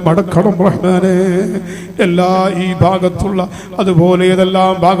തന്നെ മടക്കണം റഹ്മാനെ. എല്ലാ ഈ ഭാഗത്തുള്ള, അതുപോലെ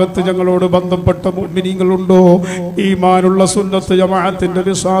ഏതെല്ലാം ഭാഗത്ത് ഞങ്ങളോട് ബന്ധപ്പെട്ട മുഅ്മിനീങ്ങളുണ്ടോ, ഈമാനുള്ള സുന്നത്ത് ജമാഅത്തിന്റെ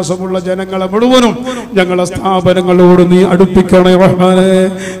വിശ്വാസമുള്ള ജനങ്ങളെ മുഴുവനും ഞങ്ങളെ സ്ഥാപനങ്ങളോട് നീ അടുപ്പിക്കണേ റഹ്മാനെ.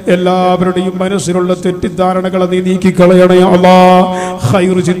 എല്ലാവരുടെയും മനസ്സിലുള്ള തെറ്റിദ്ധാരണകളെ നീ നീക്കിക്കളയണേ അല്ലാഹ്.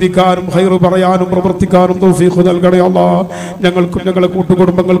 ഖൈർ ചിന്തിക്കാനും ഖൈർ പറയാനും പ്രവർത്തിക്കാനും തൗഫീഖ് നൽകണേ അല്ലാഹ്. ഞങ്ങൾക്കും ഞങ്ങളെ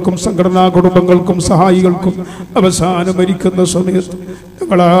കൂട്ടുകുടുംബങ്ങൾക്കും സംഘടനാ കുടുംബങ്ങൾക്കും സഹായികൾക്കും അവസാനം മരിക്കുന്ന സമയത്ത്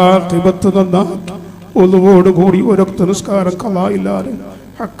ഞങ്ങളെ ആഖിബത്ത് നന്നാക്കി ഒന്നുകൂടി ഒരൊറ്റ നിസ്കാരം ഖളായില്ലാതെ,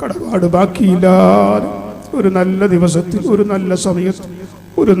 ഹക്കടപാട് ബാക്കിയില്ലാതെ, ഒരു നല്ല ദിവസത്തിൽ, ഒരു നല്ല സമയത്ത്,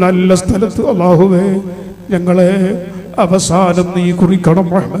 ഒരു നല്ല സ്ഥലത്ത് അല്ലാഹുവേ ഞങ്ങളെ അവസാനം നീ കുറിക്കണം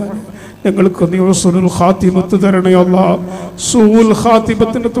റഹ്മാനെ. ഞങ്ങൾക്ക് നീ ഹുസ്നുൽ ഖാത്തിമത്ത് തരണേ അല്ലാഹ്. സൂൽ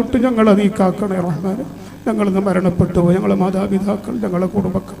ഖാത്തിമത്തിന് തൊട്ട് ഞങ്ങളെ നീ കാക്കണേ റഹ്മാനെ. ഞങ്ങളിന്ന് മരണപ്പെട്ടു പോയി ഞങ്ങളെ മാതാപിതാക്കൾ, ഞങ്ങളെ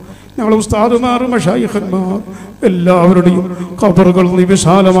കുടുംബക്കാർ, ഞങ്ങളെ ഉസ്താദുമാർ, മശായിഖന്മാർ എല്ലാവരുടെയും ഖബറുകൾ നീ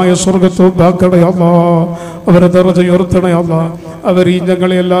വിശാലമായ സ്വർഗ്ഗത്തോപ്പാക്കണേ അല്ലാഹ്. അവരെ ദറജ ഉയർത്തണേ അല്ലാഹ്. അവരെയും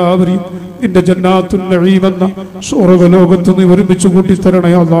ഞങ്ങളെ എല്ലാവരെയും നിന്റെ ജന്നാത്തുൽ നഈം എന്ന സ്വർഗ്ഗലോകത്ത് നീ ഒരുമിച്ച്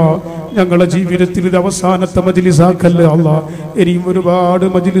കൂട്ടിത്തരണേ അല്ലാഹ്. ഞങ്ങളുടെ ജീവിതത്തിൽ ഇത് അവസാനത്തെ മജ്ലിസാക്കല്ലേ അല്ലാഹ്. ഇനിയും ഒരുപാട്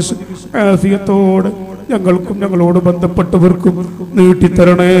മജ്ലിസ് ആഫിയത്തോടെ ഞങ്ങൾക്കും ഞങ്ങളോട് ബന്ധപ്പെട്ടവർക്കും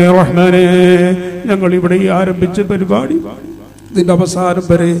നീട്ടിത്തരണേ റഹ്മാനെ. ഞങ്ങൾ ഇവിടെ ആരംഭിച്ച പരിപാടി നിന്റെ അവസാനം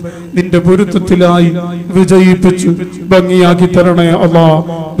വരെ നിന്റെ പൊരുത്തത്തിലായി വിജയിപ്പിച്ച് ഭംഗിയാക്കി തരണേ അല്ലാഹ്.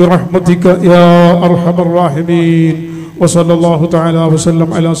 ബിറഹ്മതിക യാ അർഹമർ റഹീമീൻ. വസല്ലല്ലാഹു തആല വസല്ലം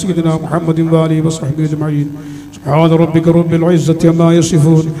അലാ സയ്യിദിനാ മുഹമ്മദിൻ വആലിഹി വസഹ്ബിഹി അജ്മഈൻ. സുബ്ഹാന റബ്ബിക റബ്ബിൽ ഇസ്സത്തി അമ്മാ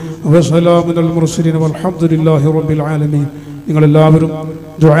യസിഫൂൻ വസലാമുൻ അലൽ മുർസലീൻ വൽഹംദുലില്ലാഹി റബ്ബിൽ ആലമീൻ. നിങ്ങൾ എല്ലാവരും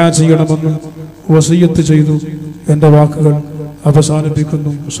ദുആ ചെയ്യണമെന്ന് വസിയത്ത് ചെയ്തു. എൻ്റെ വാക്കുകൾ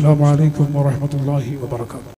അവസാനിപ്പിക്കുന്നു. അസ്സലാമു അലൈക്കും വറഹ്മത്തുള്ളാഹി വബറകാതുഹു.